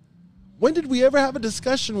 When did we ever have a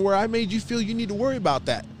discussion where I made you feel you need to worry about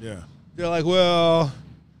that? Yeah. They're like, well,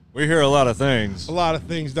 we hear a lot of things. a lot of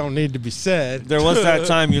things don't need to be said. There was that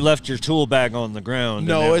time you left your tool bag on the ground.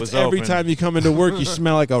 No, and it it's was every open. time you come into work, you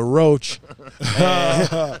smell like a roach.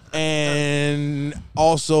 And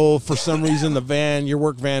also, for some reason, your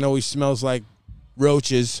work van always smells like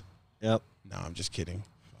roaches. Yep. No, I'm just kidding.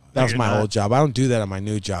 That was You're my not. old job. I don't do that at my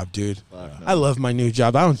new job, dude. I love my new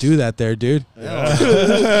job. I don't do that there, dude.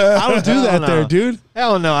 I don't do that Hell there, no. dude.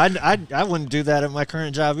 Hell no, I wouldn't do that at my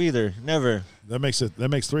current job either. Never. That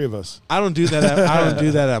makes 3 of us. I don't do that. I don't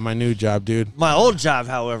do that at my new job, dude. My old job,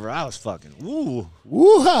 however, I was fucking woo.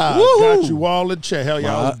 Woo-ha! Woo-hoo. Got you all in check. Hell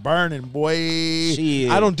yeah, I was burning, boy. Shit.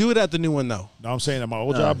 I don't do it at the new one though. No, I'm saying at my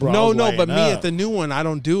old job, bro. I No, was but lighting me up. at the new one, I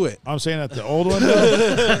don't do it. I'm saying at the old one,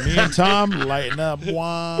 though, me and Tom lighting up.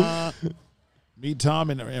 Wah. Me,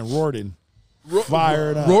 Tom, and Rorden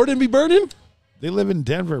fired up. Rorden be burning? They live in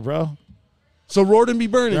Denver, bro. So Rorden be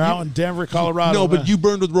burning? They're You- out in Denver, Colorado. no, man. but you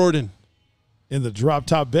burned with Rorden. in the drop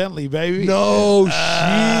top Bentley, baby. No shit.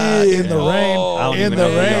 In the rain. I don't In even the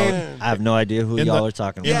know who rain. y'all- I have no idea who In y'all the- are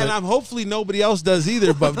talking Yeah, about. and I'm hopefully nobody else does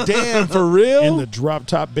either. But damn, for real? In the drop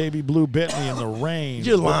top baby blue Bentley in the rain.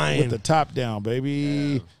 You're with- lying. With the top down,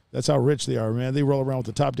 baby. That's how rich they are, man. They roll around with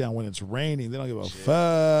the top down when it's raining. They don't give a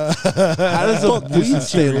fuck. How does the weed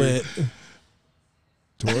stay lit?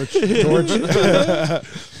 Torch.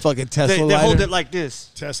 Fucking Tesla They lighter. hold it like this.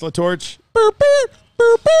 Tesla torch. Boop, boop,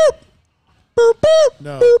 boop, boop. Boop, boop.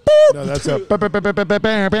 No. Boop, boop. No, that's a.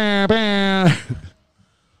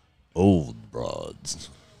 Old broads.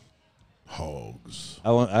 Hogs.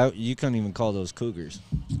 You couldn't even call those cougars.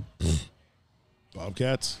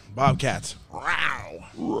 Bobcats. Bobcats.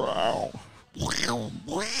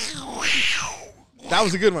 That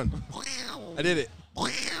was a good one. I did it.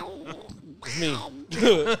 It's me.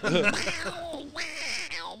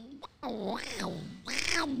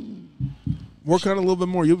 Work on it a little bit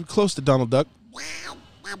more. You'll be close to Donald Duck.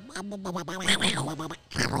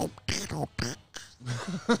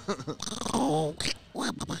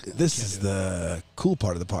 This is the cool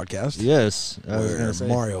part of the podcast. Yes. I was Where gonna say.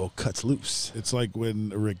 Mario cuts loose. It's like when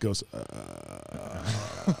Rick goes.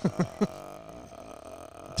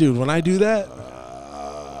 Dude, when I do that,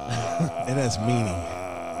 it has meaning.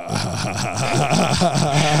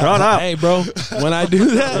 Shut up. Hey, bro, when I do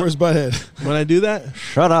that, Where's Butthead? when I do that,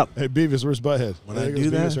 Shut up. Hey, Beavis, where's Butthead? When There I goes do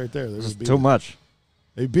that, Beavis right there. There's Too Beavis. much.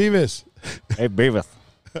 Hey, Beavis. Hey, Beavis.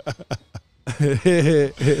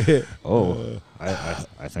 Oh,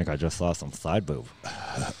 I think I just saw some side boob.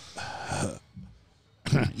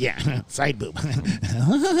 Yeah, side boob.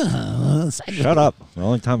 Shut up. The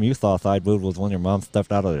only time you saw side boob was when your mom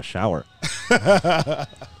stepped out of the shower.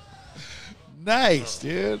 Nice,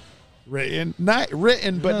 dude. Written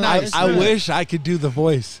but I, nice. I wish I could do the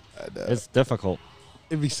voice. It's difficult.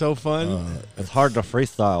 It'd be so fun. It's hard to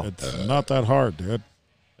freestyle. It's not that hard, dude.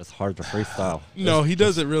 It's hard to freestyle. No, he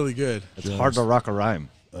does it really good. It's hard to rock a rhyme.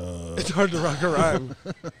 It's hard to rock a rhyme.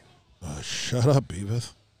 Shut up,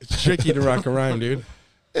 Beavis. It's tricky to rock a rhyme, dude.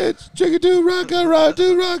 It's chicken to rock a ride,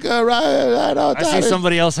 to rock a ride. I see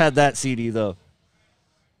somebody else had that CD, though.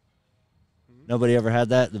 Nobody ever had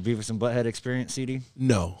that? The Beavis and Butthead Experience CD?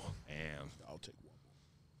 No. Damn. I'll take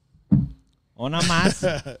one. Una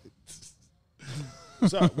más.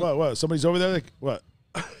 So, what? Somebody's over there? Like, what?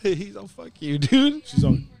 He's all fuck you, dude. She's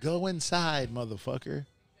on, go inside, motherfucker.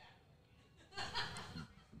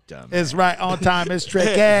 Dumb. It's right on time. It's tricky.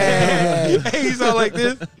 Hey, he's all like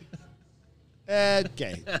this.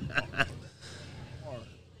 Okay.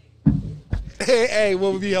 Hey,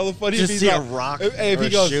 what would be hella funny Just if see he's a like, rock Hey, if or he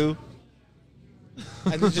a goes shoe.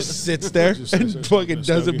 and then just sits there Just and sits there. fucking Just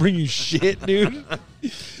doesn't stogie. bring you shit, dude.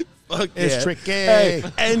 Fuck It's yeah. tricky. Hey,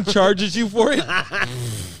 and charges you for it.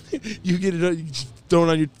 You get it. You just throw it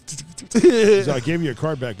on your. So I gave you a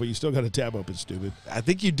card back, but you still got a tab open, stupid. I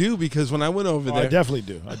think you do because when I went over Oh, there, I definitely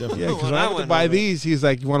do. I definitely yeah, do. because When when I I went to went buy over- these, he's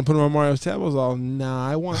like, "You want to put them on Mario's tab?" I was all, "Nah,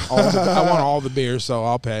 I want all the beers, so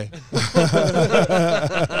I'll pay."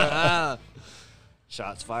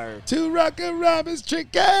 Shots fired. Two Rocket Robins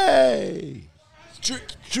tricky.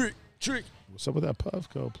 Trick. What's up with that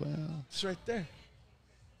Puffco plan? It's right there.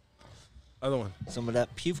 Other one. Some of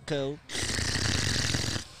that Pufco.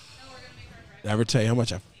 Did I ever tell you how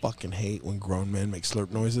much I fucking hate when grown men make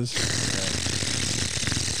slurp noises?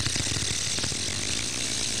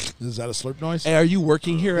 Is that a slurp noise? Hey, are you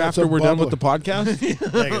working here That's after a we're done with bubble. the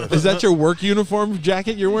podcast? Negative. Is that your work uniform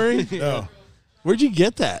jacket you're wearing? No. Where'd you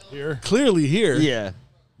get that? Here. Clearly here. Yeah.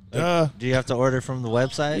 Duh. Do you have to order from the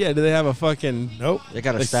website? Yeah, do they have a fucking... Nope. They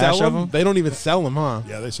got a They stash sell of them? them? They don't even sell them, huh?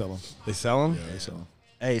 Yeah, they sell them. They sell them? Yeah, they sell them.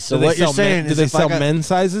 Hey, so Do what they you're sell saying men, is do they if I sell got, men's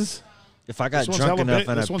sizes? if I got This one's drunk hella enough big-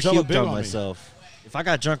 and I this one's hella puked big on on me. myself, if I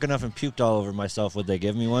got drunk enough and puked all over myself, would they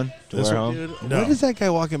give me one to This wear one- home? Dude, No. what is that guy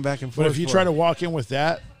walking back and forth But if you for? try to walk in with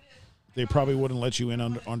that, they probably wouldn't let you in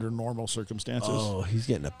under normal circumstances. Oh, he's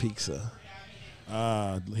getting a pizza.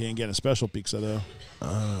 He ain't getting a special pizza though.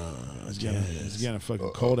 He's getting a fucking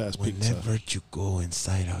cold ass pizza. Whenever you go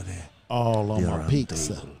inside of there, All on The my round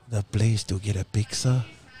pizza. table. the place to get a pizza,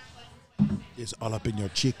 It's all up in your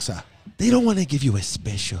chicksa. they don't want to give you a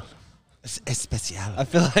special. Especial. I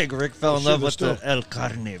feel like Rick fell in Shit, love but with the still. El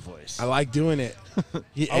Carne voice. I like doing it.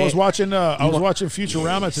 I was watching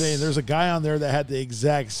Futurama today, and there's a guy on there that had the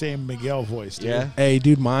exact same Miguel voice. Dude. Yeah? Hey,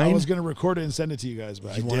 dude, I mine. was gonna record it and send it to you guys,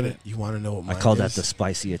 but I didn't. You want to know what mine I call is? that the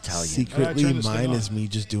spicy Italian. Secretly, Turn this thing mine on. is me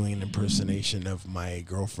just doing an impersonation of my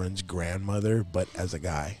girlfriend's grandmother, but as a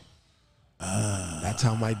guy. That's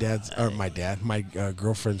how my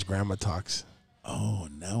girlfriend's grandma talks. Oh,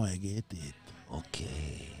 now I get it.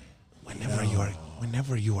 Okay.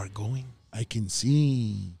 Whenever you are going, I can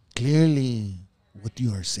see clearly what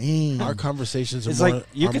you are saying. our conversations are It's more, like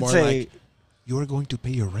you are could more say like, you are going to pay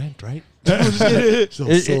your rent, right?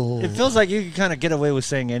 it feels like you can kind of get away with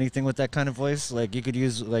saying anything with that kind of voice. Like you could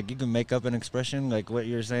use, like you can make up an expression, like what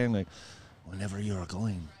you're saying, like whenever you are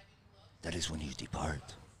going, that is when you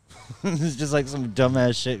depart. It's just like some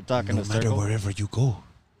dumbass shit talking No to matter circle. wherever you go,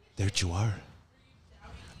 there you are.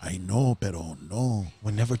 I know, pero no.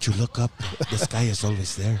 Whenever you look up, the sky is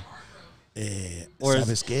always there. Or,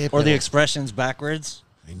 ¿Sabes qué? or the Pero- expressions backwards.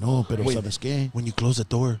 I know, pero Wait. ¿sabes qué? When you close the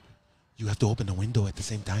door, you have to open the window at the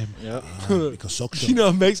same time. Yep. Because suction. You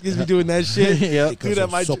know, Mexicans be doing that shit. Yep. Because Dude, at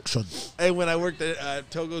of my suction. Hey, when I worked at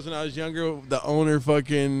Togo's when I was younger, the owner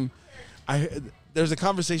there's a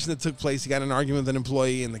conversation that took place. He got in an argument with an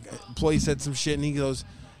employee, and the employee said some shit, and he's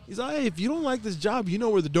like, hey, if you don't like this job, you know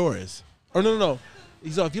where the door is. Or no.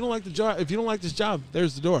 He's like, if you don't like this job,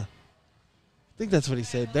 there's the door. I think that's what he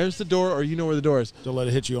said. There's the door, or you know where the door is. Don't let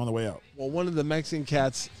it hit you on the way out. Well, one of the Mexican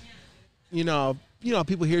cats, you know,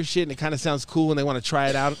 people hear shit and it kind of sounds cool and they want to try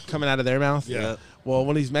it out coming out of their mouth. Yeah. Well,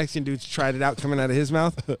 one of these Mexican dudes tried it out coming out of his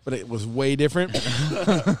mouth, but it was way different.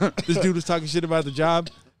 This dude was talking shit about the job,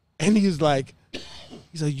 and he's like,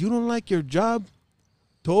 you don't like your job?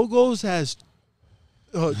 Togo's has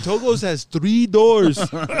 3 doors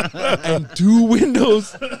and 2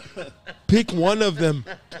 windows. Pick one of them.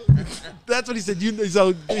 That's what he said. He's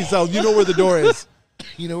all, you know where the door is.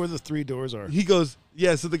 You know where the 3 doors are. He goes,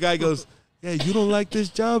 yeah. So the guy goes, yeah, you don't like this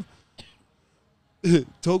job?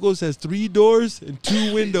 Togo's has 3 doors and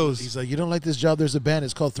 2 windows. He's like, you don't like this job? There's a band.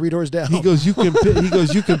 It's called 3 Doors Down. He goes, you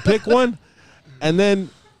can pick one, and then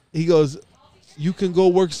he goes, you can go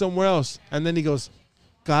work somewhere else. And then he goes,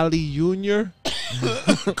 Cali Junior,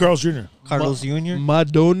 Carl's Jr. Carlos Jr.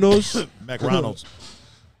 Madonna's, McDonald's.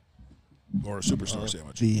 Or a superstar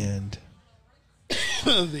sandwich. the end.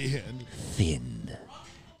 The end. Thin.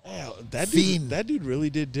 Wow, that Fiend. dude really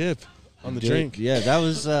did dip on the drink. Yeah, that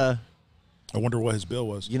was. I wonder what his bill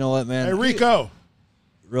was. You know what, man? Hey, Rico.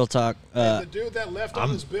 Real talk. The dude that left on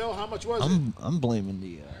his bill, how much was it? I'm blaming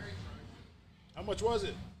the. How much was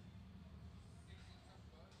it?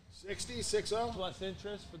 60 Plus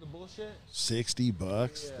interest for the bullshit.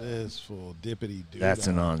 $60. This full dippity dude. That's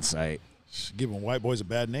an on-site. Giving white boys a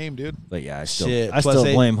bad name, dude. But yeah, I still Shit, I plus still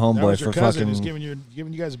eight. blame That homeboy was your for cousin fucking. who's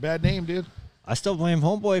giving you guys a bad name, dude. I still blame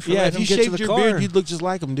homeboy for Yeah, if letting you him get to shaved the your car. beard, you'd look just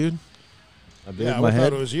like him, dude. I Yeah, my I thought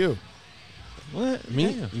head. it was you. What? Me?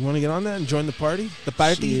 Damn. You want to get on that and join the party? The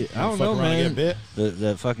party? Shit, I don't Fuck know, around and man. get bit.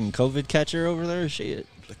 The fucking COVID catcher over there, shit.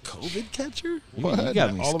 The COVID catcher? You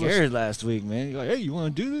got me All of us- scared last week, man. You're like, hey, you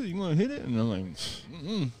want to do this? You want to hit it? And I'm like,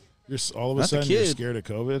 All of a Not the sudden you're kid. scared of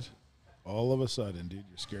COVID. All of a sudden, dude,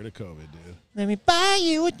 you're scared of COVID, dude. let me buy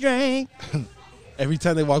you a drink. Every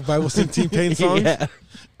time they walk by, we'll sing T-Pain songs. Yeah.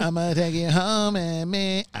 I'm gonna take you home and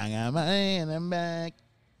me. I got my hand in back.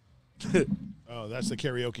 Oh, that's the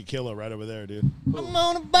karaoke killer right over there, dude. I'm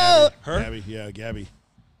on a boat. Gabby, yeah, Gabby.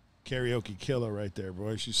 Karaoke killer right there,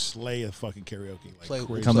 boy. She slay a fucking karaoke like Play-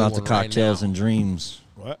 crazy. Come out to one right cocktails now. and dreams.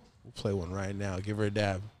 What? We'll play one right now. Give her a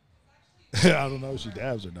dab. I don't know if she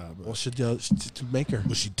dabs or not, but Well, should to make her.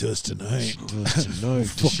 what she does tonight. Does tonight.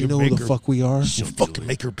 Does she Fucking know who make the her- fuck we are? We'll fucking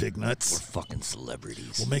make her big nuts. Fucking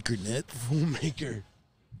celebrities. We'll make her nuts. We'll make her.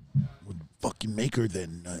 We'll fucking make her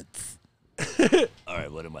then nuts. All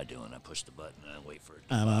right, what am I doing? I push the button and I wait for it.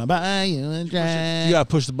 I'm gonna buy you a drink. You gotta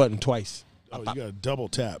push the button twice. Oh, you gotta double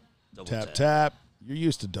tap. Double tap, tap. tap. You're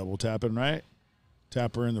used to double tapping, right?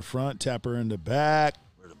 Tap her in the front, tap her in the back.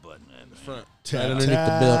 Where the button at, man? Front. Tap, Right underneath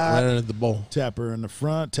the bill. tap. Right underneath the bowl. Tap her in the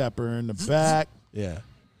front, tap her in the back. Yeah.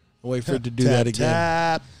 I'll wait for it to do Tap, that again.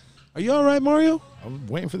 Tap. Are you all right, Mario? I'm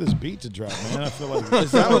waiting for this beat to drop, man. I feel like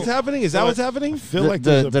Is that what's happening? Is that what's I happening? feel like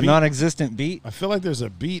there's The, a the beat. non-existent beat, I feel like there's a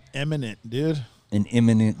beat imminent, dude. an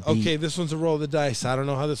imminent beat. Okay, this one's a roll of the dice. I don't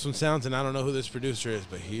know how this one sounds, and I don't know who this producer is,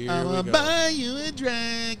 but here I'ma we go. buy you a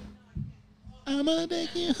drink. I'ma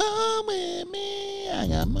take you home with me. I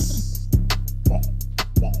got my.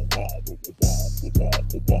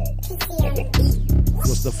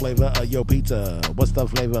 What's the flavor of your pizza? What's the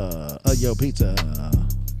flavor of your pizza?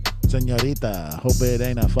 Senorita, hope it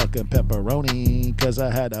ain't a fucking pepperoni, cause I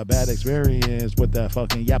had a bad experience with that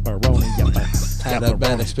fucking yapperoni. Had a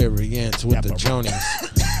bad experience with the Jonies.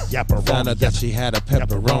 Yapperoni. Found out that she had a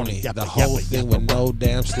pepperoni. Yappa, The whole yappa, thing yappa, with no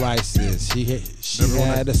damn slices. She Remember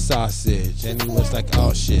when had a sausage, and he was like,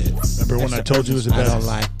 "Oh shit!" Remember when I told you it was a I bad, don't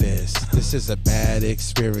like this. This is a bad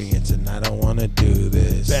experience, and I don't want to do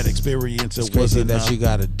this. bad experience? It's It crazy wasn't that you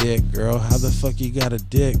got a dick, girl. How the fuck you got a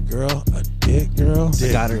dick, girl? A dick, girl?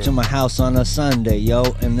 Dick, Got her girl. to my house on a Sunday, yo,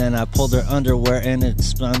 and then I pulled her underwear and it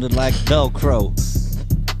sounded like Velcro.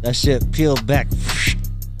 That shit peeled back,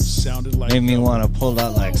 Sounded like made me want to pull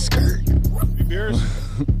out like skirt. Few beers?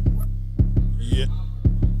 Yeah.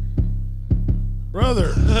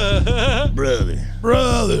 Brother.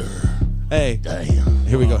 Brother. Hey, Damn.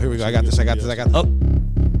 here we go. I got this. Oh,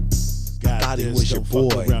 Got thought he this, was your don't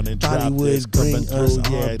fuck boy. around and Thought he drop this, would bring coming us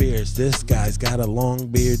through, our yeah. beers. This guy's got a long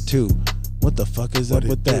beard too. What the fuck is What up it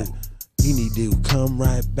with that? do? He need to come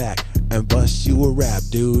right back and bust you a rap,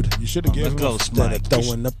 dude. You should have given him Ghost Instead Mike. of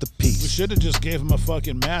throwing up the We piece. should have just gave him a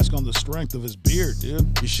fucking mask on the strength of his beard,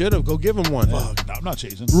 dude. You should have. Go give him one. Fuck, no, I'm not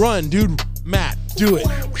chasing. Run, dude. Matt, do it.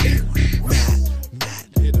 Matt,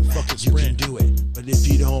 Hit a fucking you can sprint. do it. But if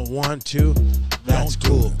you don't want to, that's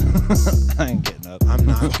Don't do cool. I ain't getting up. I'm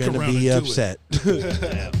not gonna around be and do upset.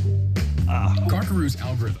 Cockaroo's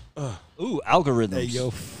algorithm. Ooh, algorithms. Hey,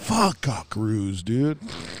 yo, fuck cockaroos, dude.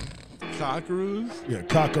 Cockaroos? Yeah,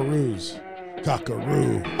 cockaroos.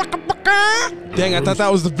 Cockaroo. Dang, I thought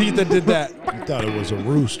that was the beat that did that. I thought it was a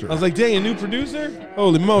rooster. I was like, dang, a new producer?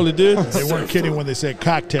 Holy moly, dude. They weren't kidding when they said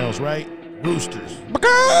cocktails, right? Roosters.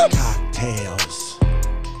 Cocktails.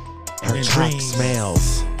 Her And cock dreams.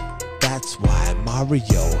 smells. That's why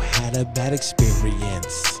Mario had a bad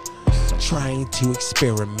experience trying to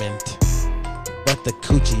experiment. But the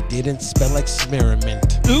coochie didn't smell like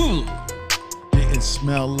spearmint. Ooh. Didn't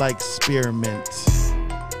smell like spearmint.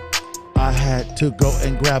 I had to go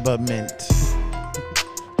and grab a mint.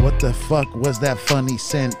 What the fuck was that funny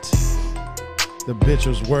scent? The bitch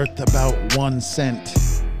was worth about 1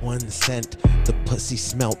 cent. 1 cent. The pussy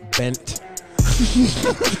smelt bent.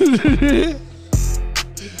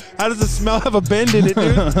 How does the smell have a bend in it,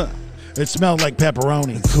 dude? It smelled like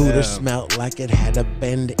pepperoni. Cooter smelled like it had a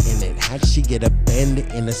bend in it. How'd she get a bend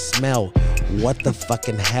in a smell? What the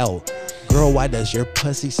fucking hell? Girl, why does your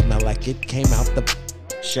pussy smell like it came out the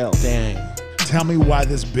Shell. dang? Tell me why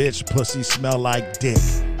this bitch pussy smell like dick.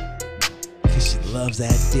 Cause she loves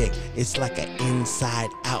that dick. It's like an inside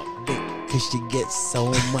out dick. Cause she gets so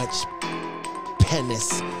much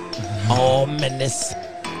penis. Oh, menace.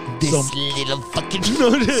 This little fucking.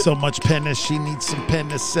 So much penis, she needs some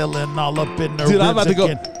penicillin all up in her Dude, I'm ribs about to go-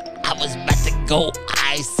 again. I was about to go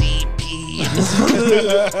ICP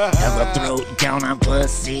Have a throat down on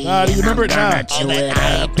pussy. Nah, do you remember it? I'm Nah. gonna chew it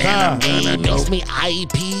up and I'm gonna makes me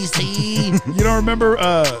IPC. You don't remember,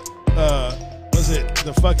 was it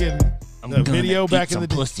the fucking I'm the gonna video eat back in some the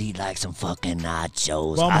day? pussy like some fucking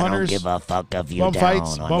nachos. Bum I Hunters? don't give a fuck if you Bum down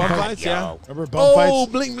fights? or Bum not, fights, yo. Remember bum Oh,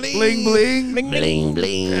 fights? bling bling. Bling bling. Bling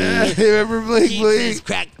bling. Remember bling Keeps bling? his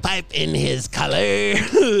crack pipe in his collar.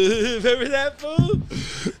 Remember that fool?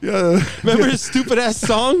 Yeah. Remember his stupid ass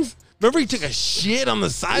songs? Remember he took a shit on the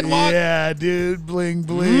sidewalk? Yeah, dude. Bling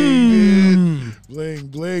bling, dude. Bling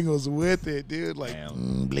bling was with it, dude. Like,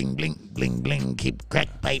 Bling bling bling bling. Keep crack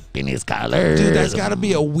pipe in his collar. Dude, that's got to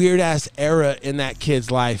be a weird ass era in that kid's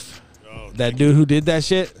life. That dude who did that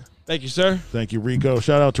shit. Thank you, sir. thank you, Rico.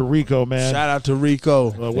 Shout out to Rico, man. Shout out to Rico.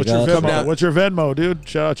 What's Big your up. Venmo? What's your Venmo, dude?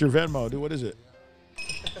 Shout out your Venmo, dude. What is it?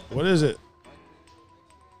 What is it?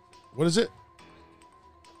 What is it?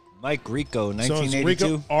 Mike Rico, So it's 1982.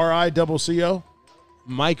 Rico, R-I-C-C-O?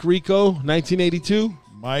 Mike Rico, 1982.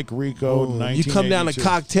 Mike Rico, 1982. You come down to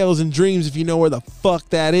Cocktails and Dreams if you know where the fuck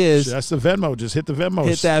that is. That's the Venmo. Just hit the Venmo.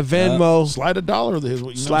 Hit that Venmo. Slide $1 is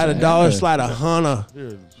what you know Slide what a I'm dollar, Yeah. slide a hunter. saying?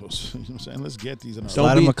 Dude, you know what I'm saying? Let's get these in our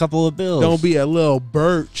Slide be- him a couple of bills. Don't be a little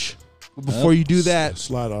birch. Before you do that,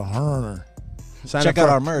 Slide a hunter. sign Check up out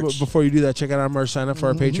for our merch. Before you do that, check out our merch. Sign up for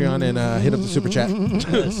our Patreon and hit up the super chat.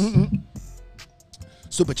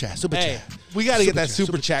 Super chat. Super Hey, chat. we got to get that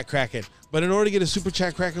Super super chat cracking. But in order to get a super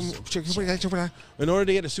chat cracking,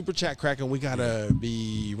 we gotta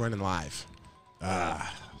be running live.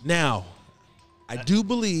 Now, I do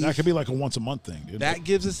believe That could be like a once a month thing, dude. that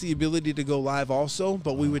gives us the ability to go live also,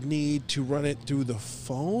 but we would need to run it through the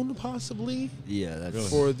phone possibly Yeah, that's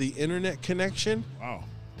for the internet connection, Wow.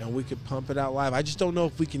 and we could pump it out live. I just don't know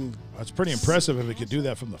if we can. That's pretty impressive if it could do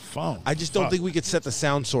that from the phone. I just don't think we could set the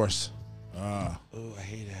sound source. Ah. Oh, I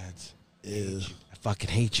hate ads. I fucking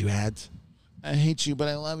hate you, ads. I hate you, but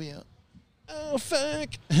I love you. Oh fuck.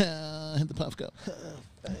 Hit the puff go.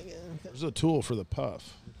 There's a tool for the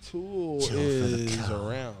puff. Tool Chill for the is cow.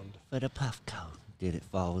 around. for the puff coat. Did it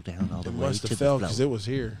fall down all the It way must to have the fell floor? because it was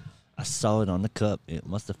here. I saw it on the cup. It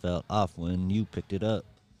must have fell off when you picked it up.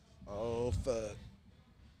 Oh fuck.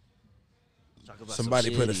 Talk about Somebody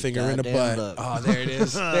some put a shitty finger in the goddamn butt. luck. Oh, there it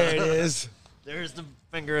is. There it is. There's the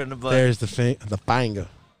finger in the butt. There's the finger.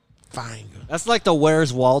 Finger. That's like the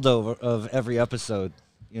Where's Waldo of every episode.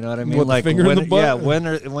 You know what I mean? What, the like finger in when, the butt? Yeah.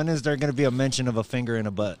 When is there going to be a mention of a finger in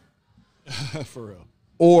a butt? For real.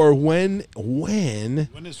 Or when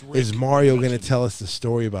is is Rick Mario going to tell us the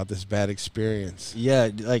story about this bad experience? Yeah,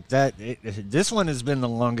 like that. This one has been the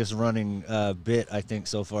longest running bit I think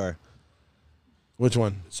so far. Which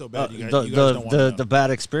one? So bad. You guys, the you guys don't want to know. the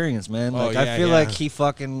bad experience, man. Oh, Like yeah, I feel yeah. like he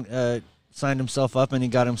fucking signed himself up and he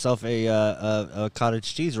got himself a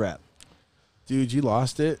cottage cheese wrap. Dude, you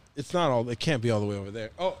lost it. It's not all. It can't be all the way over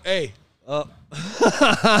there. Oh, hey. Oh,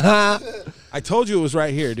 I told you it was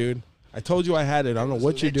right here, dude. I told you I had it. I don't know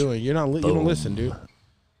what you're doing. You're not. You don't listen, dude.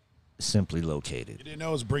 simply located. You didn't know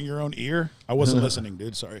it was bring your own ear? I wasn't listening,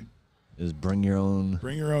 dude. Sorry. Is bring your own.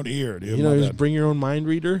 Bring your own ear, dude. You know, My just bad. bring your own mind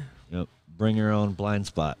reader. Yep. Bring your own blind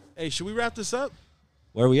spot. Hey, should we wrap this up?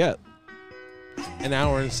 Where are we at? An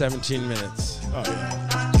hour and 17 minutes. Oh,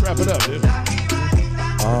 yeah. Let's wrap it up, dude.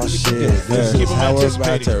 Oh shit! it This there. is how we're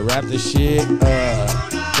about to wrap the shit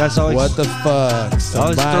up. Guys always. What the fuck? Always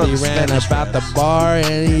throw Somebody the ran Spanish about the fries. bar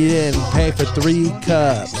and he didn't pay for 3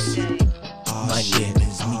 cups. My name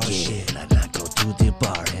is Miguel and I go to the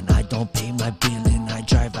bar and I don't pay my bill and I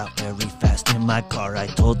drive out very fast in my car. I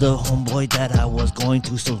told the homeboy that I was going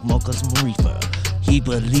to smoke a some reefer. He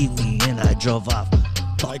believed me and I drove off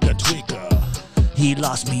Like a tweaker. He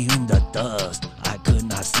lost me in the dust. I could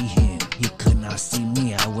not see him. He could not see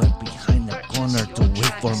me. I went behind the corner to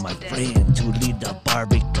wait for my friend to leave the bar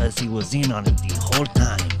because he was in on it the whole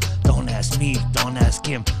time. Don't ask me, don't ask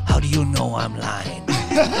him. How do you know I'm lying?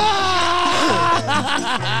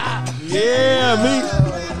 Yeah, me.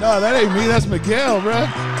 No, that ain't me. That's Miguel, bro.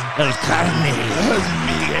 El carne. That's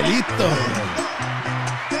Miguelito.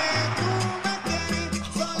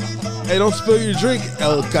 Hey, don't spill your drink,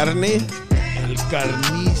 El Carne. El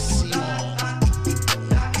carnísimo.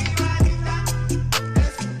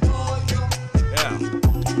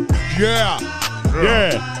 Yeah.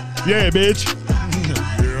 Yeah. Yeah, bitch.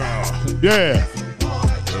 Yeah.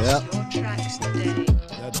 Yep.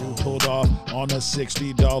 That dude pulled off on a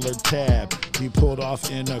 $60 tab. He pulled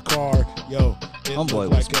off in a car. Yo, it Homeboy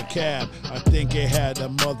looked was- like a cab. I think it had a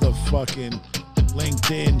motherfucking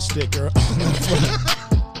LinkedIn sticker on the front.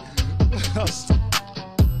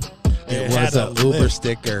 It had was a a Uber lift.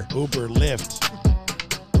 sticker. Uber Lyft.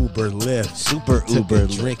 Uber Lyft. Super Took Uber. a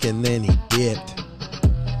drink and then he dipped.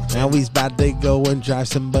 Now he's about to go and drive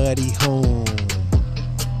somebody home.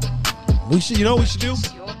 We should, you know what we should do?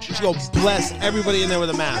 We should go bless everybody in there with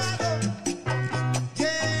a mask.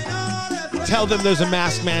 Tell them there's a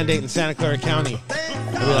mask mandate in Santa Clara County.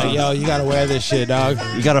 They'll be like, yo, you gotta wear this shit, dog.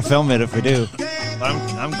 You gotta film it if we do. But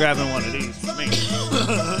I'm grabbing one of these for me.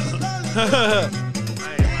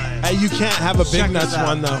 Hey, you can't have a big Check nuts this out.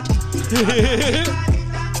 one though.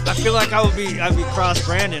 I feel like I'd be cross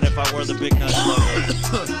branding if I wore the Big Nuts logo.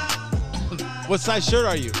 What size shirt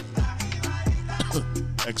are you?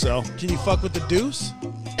 XL. Can you fuck with the deuce?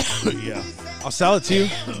 Yeah. I'll sell it to you.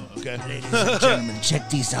 Okay. Ladies and gentlemen, check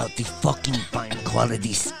these out. The fucking fine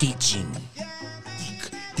quality stitching.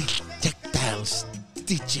 The tactile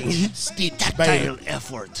stitching. Tactile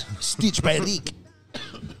effort. Stitch by Leak.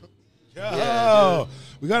 Oh,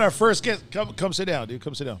 we got our first guest. Come sit down, dude.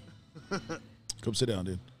 Come sit down. Come sit down,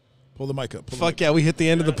 dude. Pull the mic up. Pull the Fuck yeah, we hit the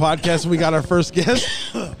end of the podcast and we got our first guest.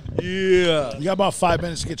 yeah. You got about 5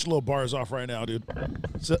 minutes to get your little bars off right now, dude.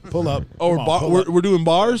 Pull up. Oh, Come on, pull up. we're doing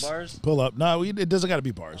bars? Pull up. No, it doesn't got to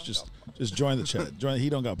be bars. Just join the chat. He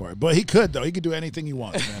don't got bars, but he could though. He could do anything he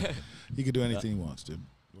wants, man. He could do anything he wants, dude.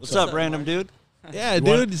 What's up, random dude? Yeah,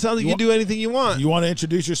 dude. It sounds like you do anything you want. You want to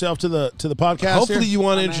introduce yourself to the podcast? Hopefully here? you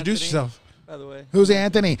want to I'm introduce Anthony. yourself. By the way, Who's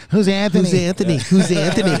Anthony? Who's Anthony? Who's Anthony? Who's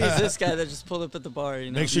Anthony? he's this guy that just pulled up at the bar.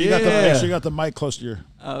 You know. Make sure you got the mic close to your.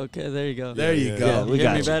 Oh, okay, there you go. There you Yeah, go. yeah. We You hear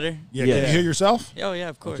got me you. better? Yeah, Yeah. Can you hear yourself? Oh yeah,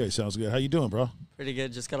 of course. Okay, sounds good. How you doing, bro? Pretty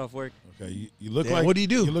good. Just got off work. Okay, you look Yeah, like. what do you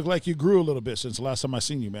do? You look like you grew a little bit since the last time I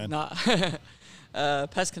seen you, man. Nah.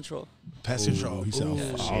 Pest control. Pest control. He said,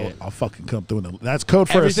 Ooh. I'll fucking come through. That's code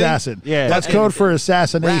for Everything? assassin. Yeah. That's code for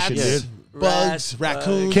assassination, Rats, dude. bugs,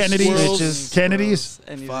 raccoons, Kennedys. squirrels. Bitches. Kennedys.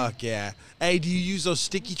 Anything. Fuck yeah. Hey, do you use those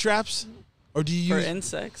sticky traps? Or do you For use...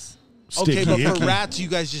 insects. Okay, but Sticky for icky. rats, you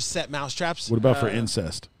guys just set mouse traps? What about for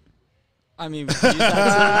incest? I mean, we use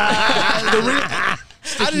that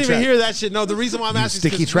I didn't even hear that shit. No, the reason why I'm asking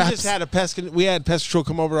sticky is because we traps? just had we had pest control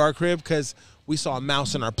come over to our crib because we saw a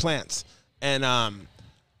mouse in our plants. And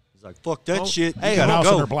He's like, fuck that shit. Hey, You gotta mouse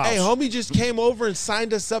in go. her blouse. Hey, homie just came over and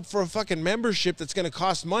signed us up for a fucking membership that's going to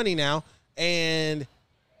cost money now. And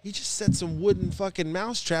he just set some wooden fucking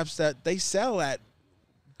mouse traps that they sell at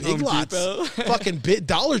Big Home Lots. Depot. Fucking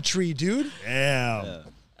Dollar Tree, dude. Damn. Yeah.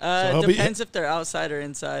 So he'll be- depends if they're outside or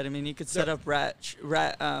inside. I mean, you could set up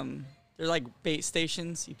they're like bait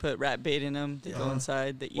stations. You put rat bait in them. They go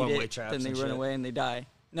inside. They eat One-way it. traps Then they and run shit. away and they die.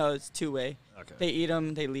 No, it's two-way. Okay. They eat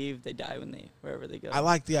them. They leave. They die wherever they go. I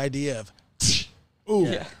like the idea of, Ooh.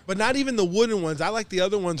 Yeah. but not even the wooden ones. I like the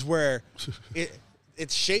other ones where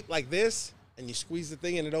it's shaped like this and you squeeze the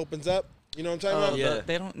thing and it opens up. You know what I'm talking Oh, about? Yeah.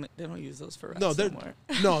 They don't use those for rats No, they're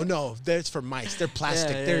anymore. no, that's for mice. They're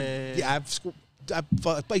plastic. Yeah.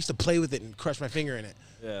 I used to play with it and crush my finger in it.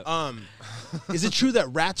 Yeah. Is it true that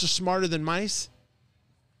rats are smarter than mice?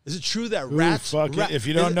 Is it true that rats? Fuck it. If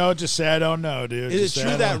you don't know, just say I don't know, dude. Is Just it say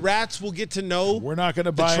true I that don't- rats will get to know? We're not going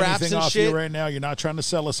to buy traps anything and off shit? you right now. You're not trying to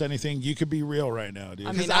sell us anything. You could be real right now, dude.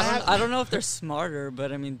 I mean, I I don't know if they're smarter,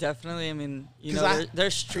 but I mean, definitely. I mean, you 'Cause know, they're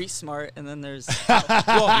street smart, and then there's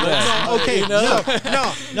No, okay, You know?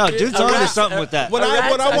 no. No, dude's A onto rat- something with that. What I rat's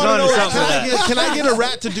want to onto know is something with can I get a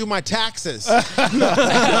rat to do my taxes?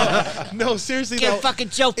 No, seriously though. fucking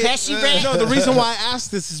Joe Pesci, rat. No, the reason why I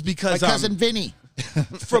asked this is because Vinny.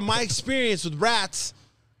 from my experience with rats,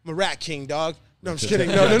 I'm a rat king, dog. No, I'm just kidding.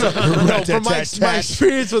 No. From my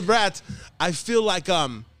experience with rats, I feel like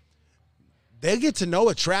they get to know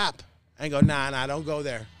a trap and go, nah, don't go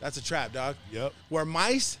there. That's a trap, dog. Yep. Where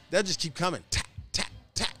mice, they'll just keep coming. Tap, tap,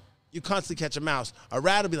 tap. You constantly catch a mouse. A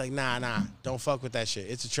rat will be like, nah, don't fuck with that shit.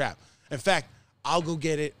 It's a trap. In fact, I'll go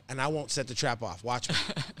get it and I won't set the trap off. Watch me.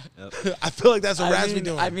 I feel like that's what rats be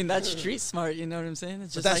doing. I mean, that's street smart. You know what I'm saying?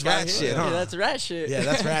 It's just that's like out rat here. shit, huh? Yeah, that's rat shit. yeah,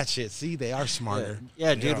 that's rat shit. See, they are smarter.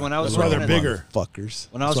 Yeah, dude. When I was That's why they're working at- bigger. Fuckers.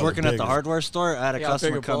 When I was That's why working they're at the bigger. hardware store, I had a They got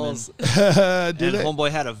customer bigger come in, balls. and Do they? homeboy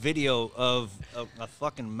had a video of a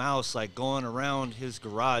fucking mouse like going around his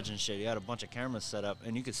garage and shit. He had a bunch of cameras set up,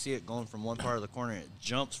 and you could see it going from one part of the corner. It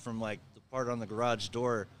jumps from like the part on the garage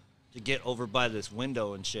door to get over by this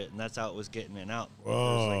window and shit, and that's how it was getting in and out. There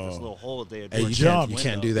was like this little hole they had. Hey, punched you in the jumped. You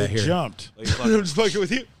can't window. do that It here. jumped. Oh, you fucking- I'm just fucking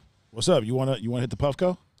with you. What's up? You wanna hit the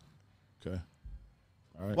Puffco? Okay.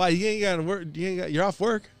 Why you ain't got to work? You're off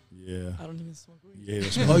work. Yeah. I don't even smoke weed. Yeah.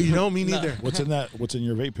 that's Oh, you don't? Me No. neither. What's in that? What's in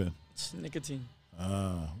your vape pen? It's nicotine.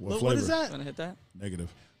 What flavor? What is that? Want to hit that? Negative.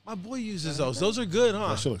 My boy uses those. Those are good, huh?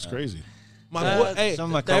 That shit looks crazy. My Uh, boy. Hey, Some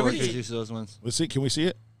of my They're coworkers really- use those ones. Let's see. Can we see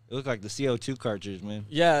it? It looked like the CO2 cartridge, man.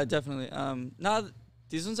 Yeah, definitely. No,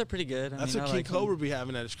 these ones are pretty good. that's I mean, what I King like 'em. Cobra be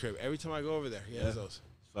having at his crib. Every time I go over there, he has those.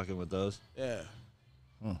 Fucking with those. Yeah.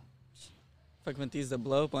 Fucking with these that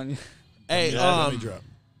blow up on you. Hey, Let me drop.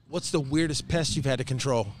 what's the weirdest pest you've had to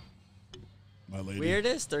control? My lady.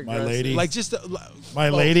 Weirdest or My grossest? lady. Like just My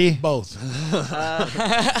lady. both.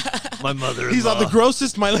 My mother. He's on the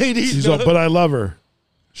grossest, my lady. She's all, but I love her.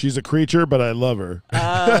 She's a creature, but I love her.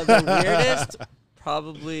 The weirdest,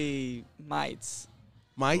 probably mites.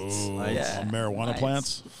 Mites. Yeah. Marijuana Mites.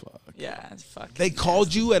 plants. Fuck. Yeah, it's fucking. They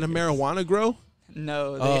called you at a marijuana grow.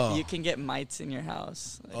 No, Oh. you can get mites in your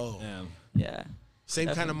house. Like, Oh, yeah. same kind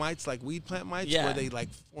of Definitely. mites like weed plant mites, Yeah. where they like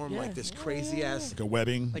form like this crazy ass. Like a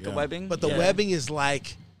webbing. Like yeah. a webbing. But the Yeah. webbing is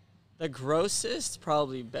like The grossest,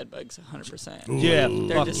 probably bed bugs, 100%. Yeah,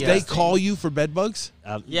 They're fuck disgusting. yeah. they call you for bed bugs.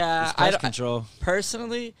 Yeah, It's I pest don't- control.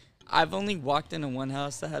 Personally, I've only walked into one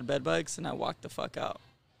house that had bed bugs, and I walked the fuck out.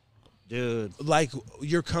 Dude. Like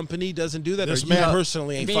your company doesn't do that, This or man- you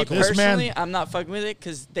personally ain't Me fucking This with personally, man- I'm not fucking with it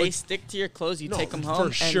because they stick to your clothes. You No, take them home.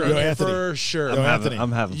 for sure. Yo, Anthony. For sure. Yo, Anthony.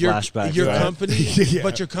 I'm having Your, flashbacks. your right? company, Yeah.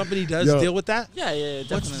 but your company does Yo. deal with that. Yeah, yeah,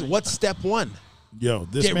 definitely. What's step one? Yo,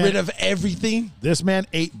 this Get man. rid of everything. This man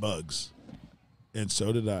ate bugs, and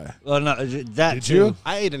so did I. Well, no, that Did too. you?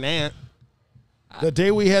 I ate an ant. The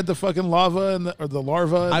day we had the fucking lava and or the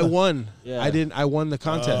larva. And I the, won. Yeah. I didn't. I won the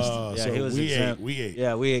contest. Yeah, so he was we exempt. ate. We ate.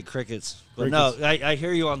 Yeah, we ate crickets. But Crickets. no, I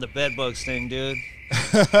hear you on the bed bugs thing, dude.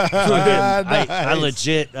 I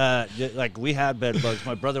legit, like, we had bed bugs.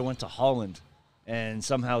 My brother went to Holland, and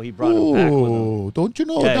somehow he brought them back with him. Oh, don't you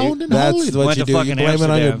know Yeah, down in That's Holland? what Went you to do. You fucking blame it on your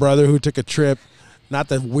Amsterdam. brother who took a trip, not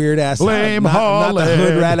the weird ass, Blame not the Holland.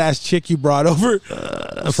 hood rat ass chick you brought over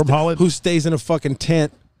From Holland. who stays in a fucking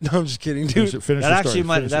tent. No, I'm just kidding, Finish, dude. finish That your actually story.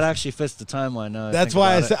 might. Finish That your- actually fits the timeline. Now That's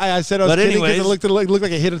why I said I was But kidding because it anyways- looked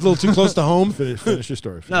like it hit a little too close to home. Finish your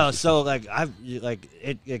story. No, so like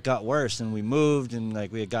it got worse, and we moved, and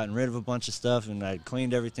like we had gotten rid of a bunch of stuff, and I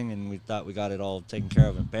cleaned everything, and we thought we got it all taken care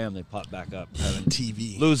of, and bam, they popped back up, having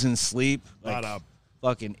TV. losing sleep, Not like up.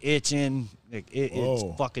 fucking itching, like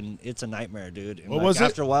Whoa. it's a nightmare, dude. And What like, was it?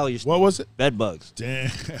 after a while, you What was it? bed bugs. Damn.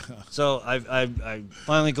 So I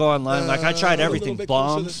finally go online, like I tried A everything, little bit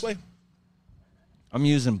closer this bombs. way. I'm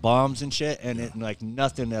using bombs and shit, and it like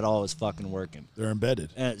nothing at all is fucking working. They're embedded.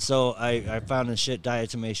 And so I found this shit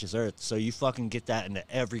diatomaceous earth. So you fucking get that into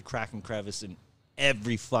every crack and crevice and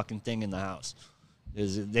every fucking thing in the house.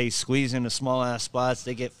 They squeeze into small ass spots.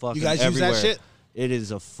 They get fucking You guys use that everywhere. shit? It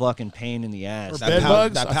is a fucking pain in the ass. That Bed pow-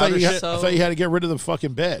 bugs? that I thought, powder you had, shit? I thought you had to get rid of the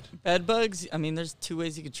fucking bed. Bed bugs, I mean, there's two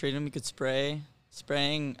ways you could treat them. You could spray.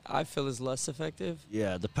 Spraying, I feel, is less effective.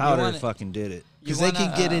 Yeah, the powder wanna- fucking did it. Because You they can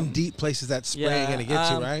wanna, get in deep places that spray ain't gonna get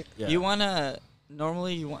to, right? Yeah. You wanna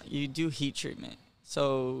normally you do heat treatment.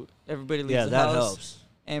 So everybody leaves Yeah, the that house, helps.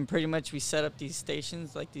 and pretty much we set up these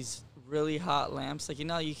stations, like these really hot lamps. Like, you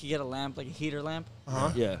know, you could get a lamp, like a heater lamp.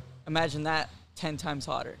 Yeah. Imagine that 10 times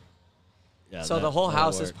hotter. Yeah. So that- the whole that'll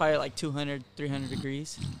house is work. probably like 200, 300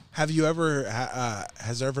 degrees. Have you ever?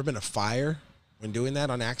 Has there ever been a fire when doing that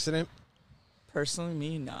on accident? Personally,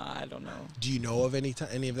 me, nah, I don't know. Do you know of any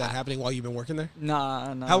of that happening while you've been working there?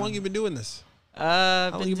 Nah. How long you been doing this?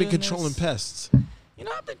 I've How long you been doing controlling this- pests? You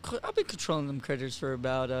know, I've been controlling them critters for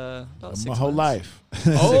about 6 My whole months. life.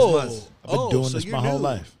 Oh, I've been doing so this you're my whole new.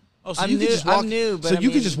 life. Oh, so I'm you could new- just walk. I'm new, but so I you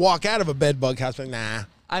could mean- just walk out of a bed bug house like, nah.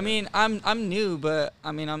 I mean, I'm new, but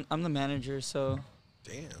I mean, I'm the manager, so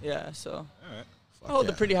Damn. yeah. So Fuck I hold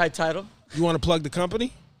yeah. a pretty high title. You want to plug the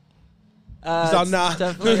company? He's all, It's nah.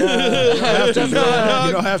 definitely, You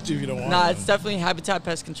don't have to if you don't want nah, to. it's definitely Habitat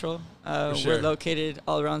Pest Control. sure. We're located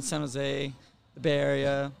all around San Jose, the Bay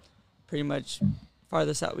Area. Pretty much,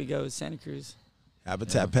 farthest out we go is Santa Cruz.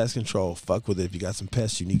 Habitat Pest Control. Fuck with it. If you got some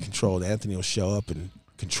pests you need controlled, Anthony will show up and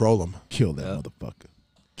control them. Kill that Yeah. motherfucker.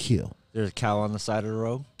 Kill. There's a cow on the side of the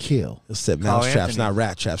road. Kill. He'll set Call mouse traps, Anthony. not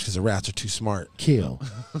rat traps, because the rats are too smart. Kill.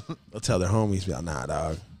 They'll tell their homies, be like, nah,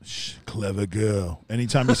 dog. Shh, clever girl.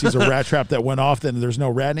 Anytime he sees a rat trap that went off, then there's no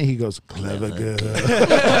rat in it, he goes, clever girl.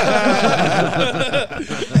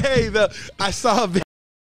 Hey, I saw a video.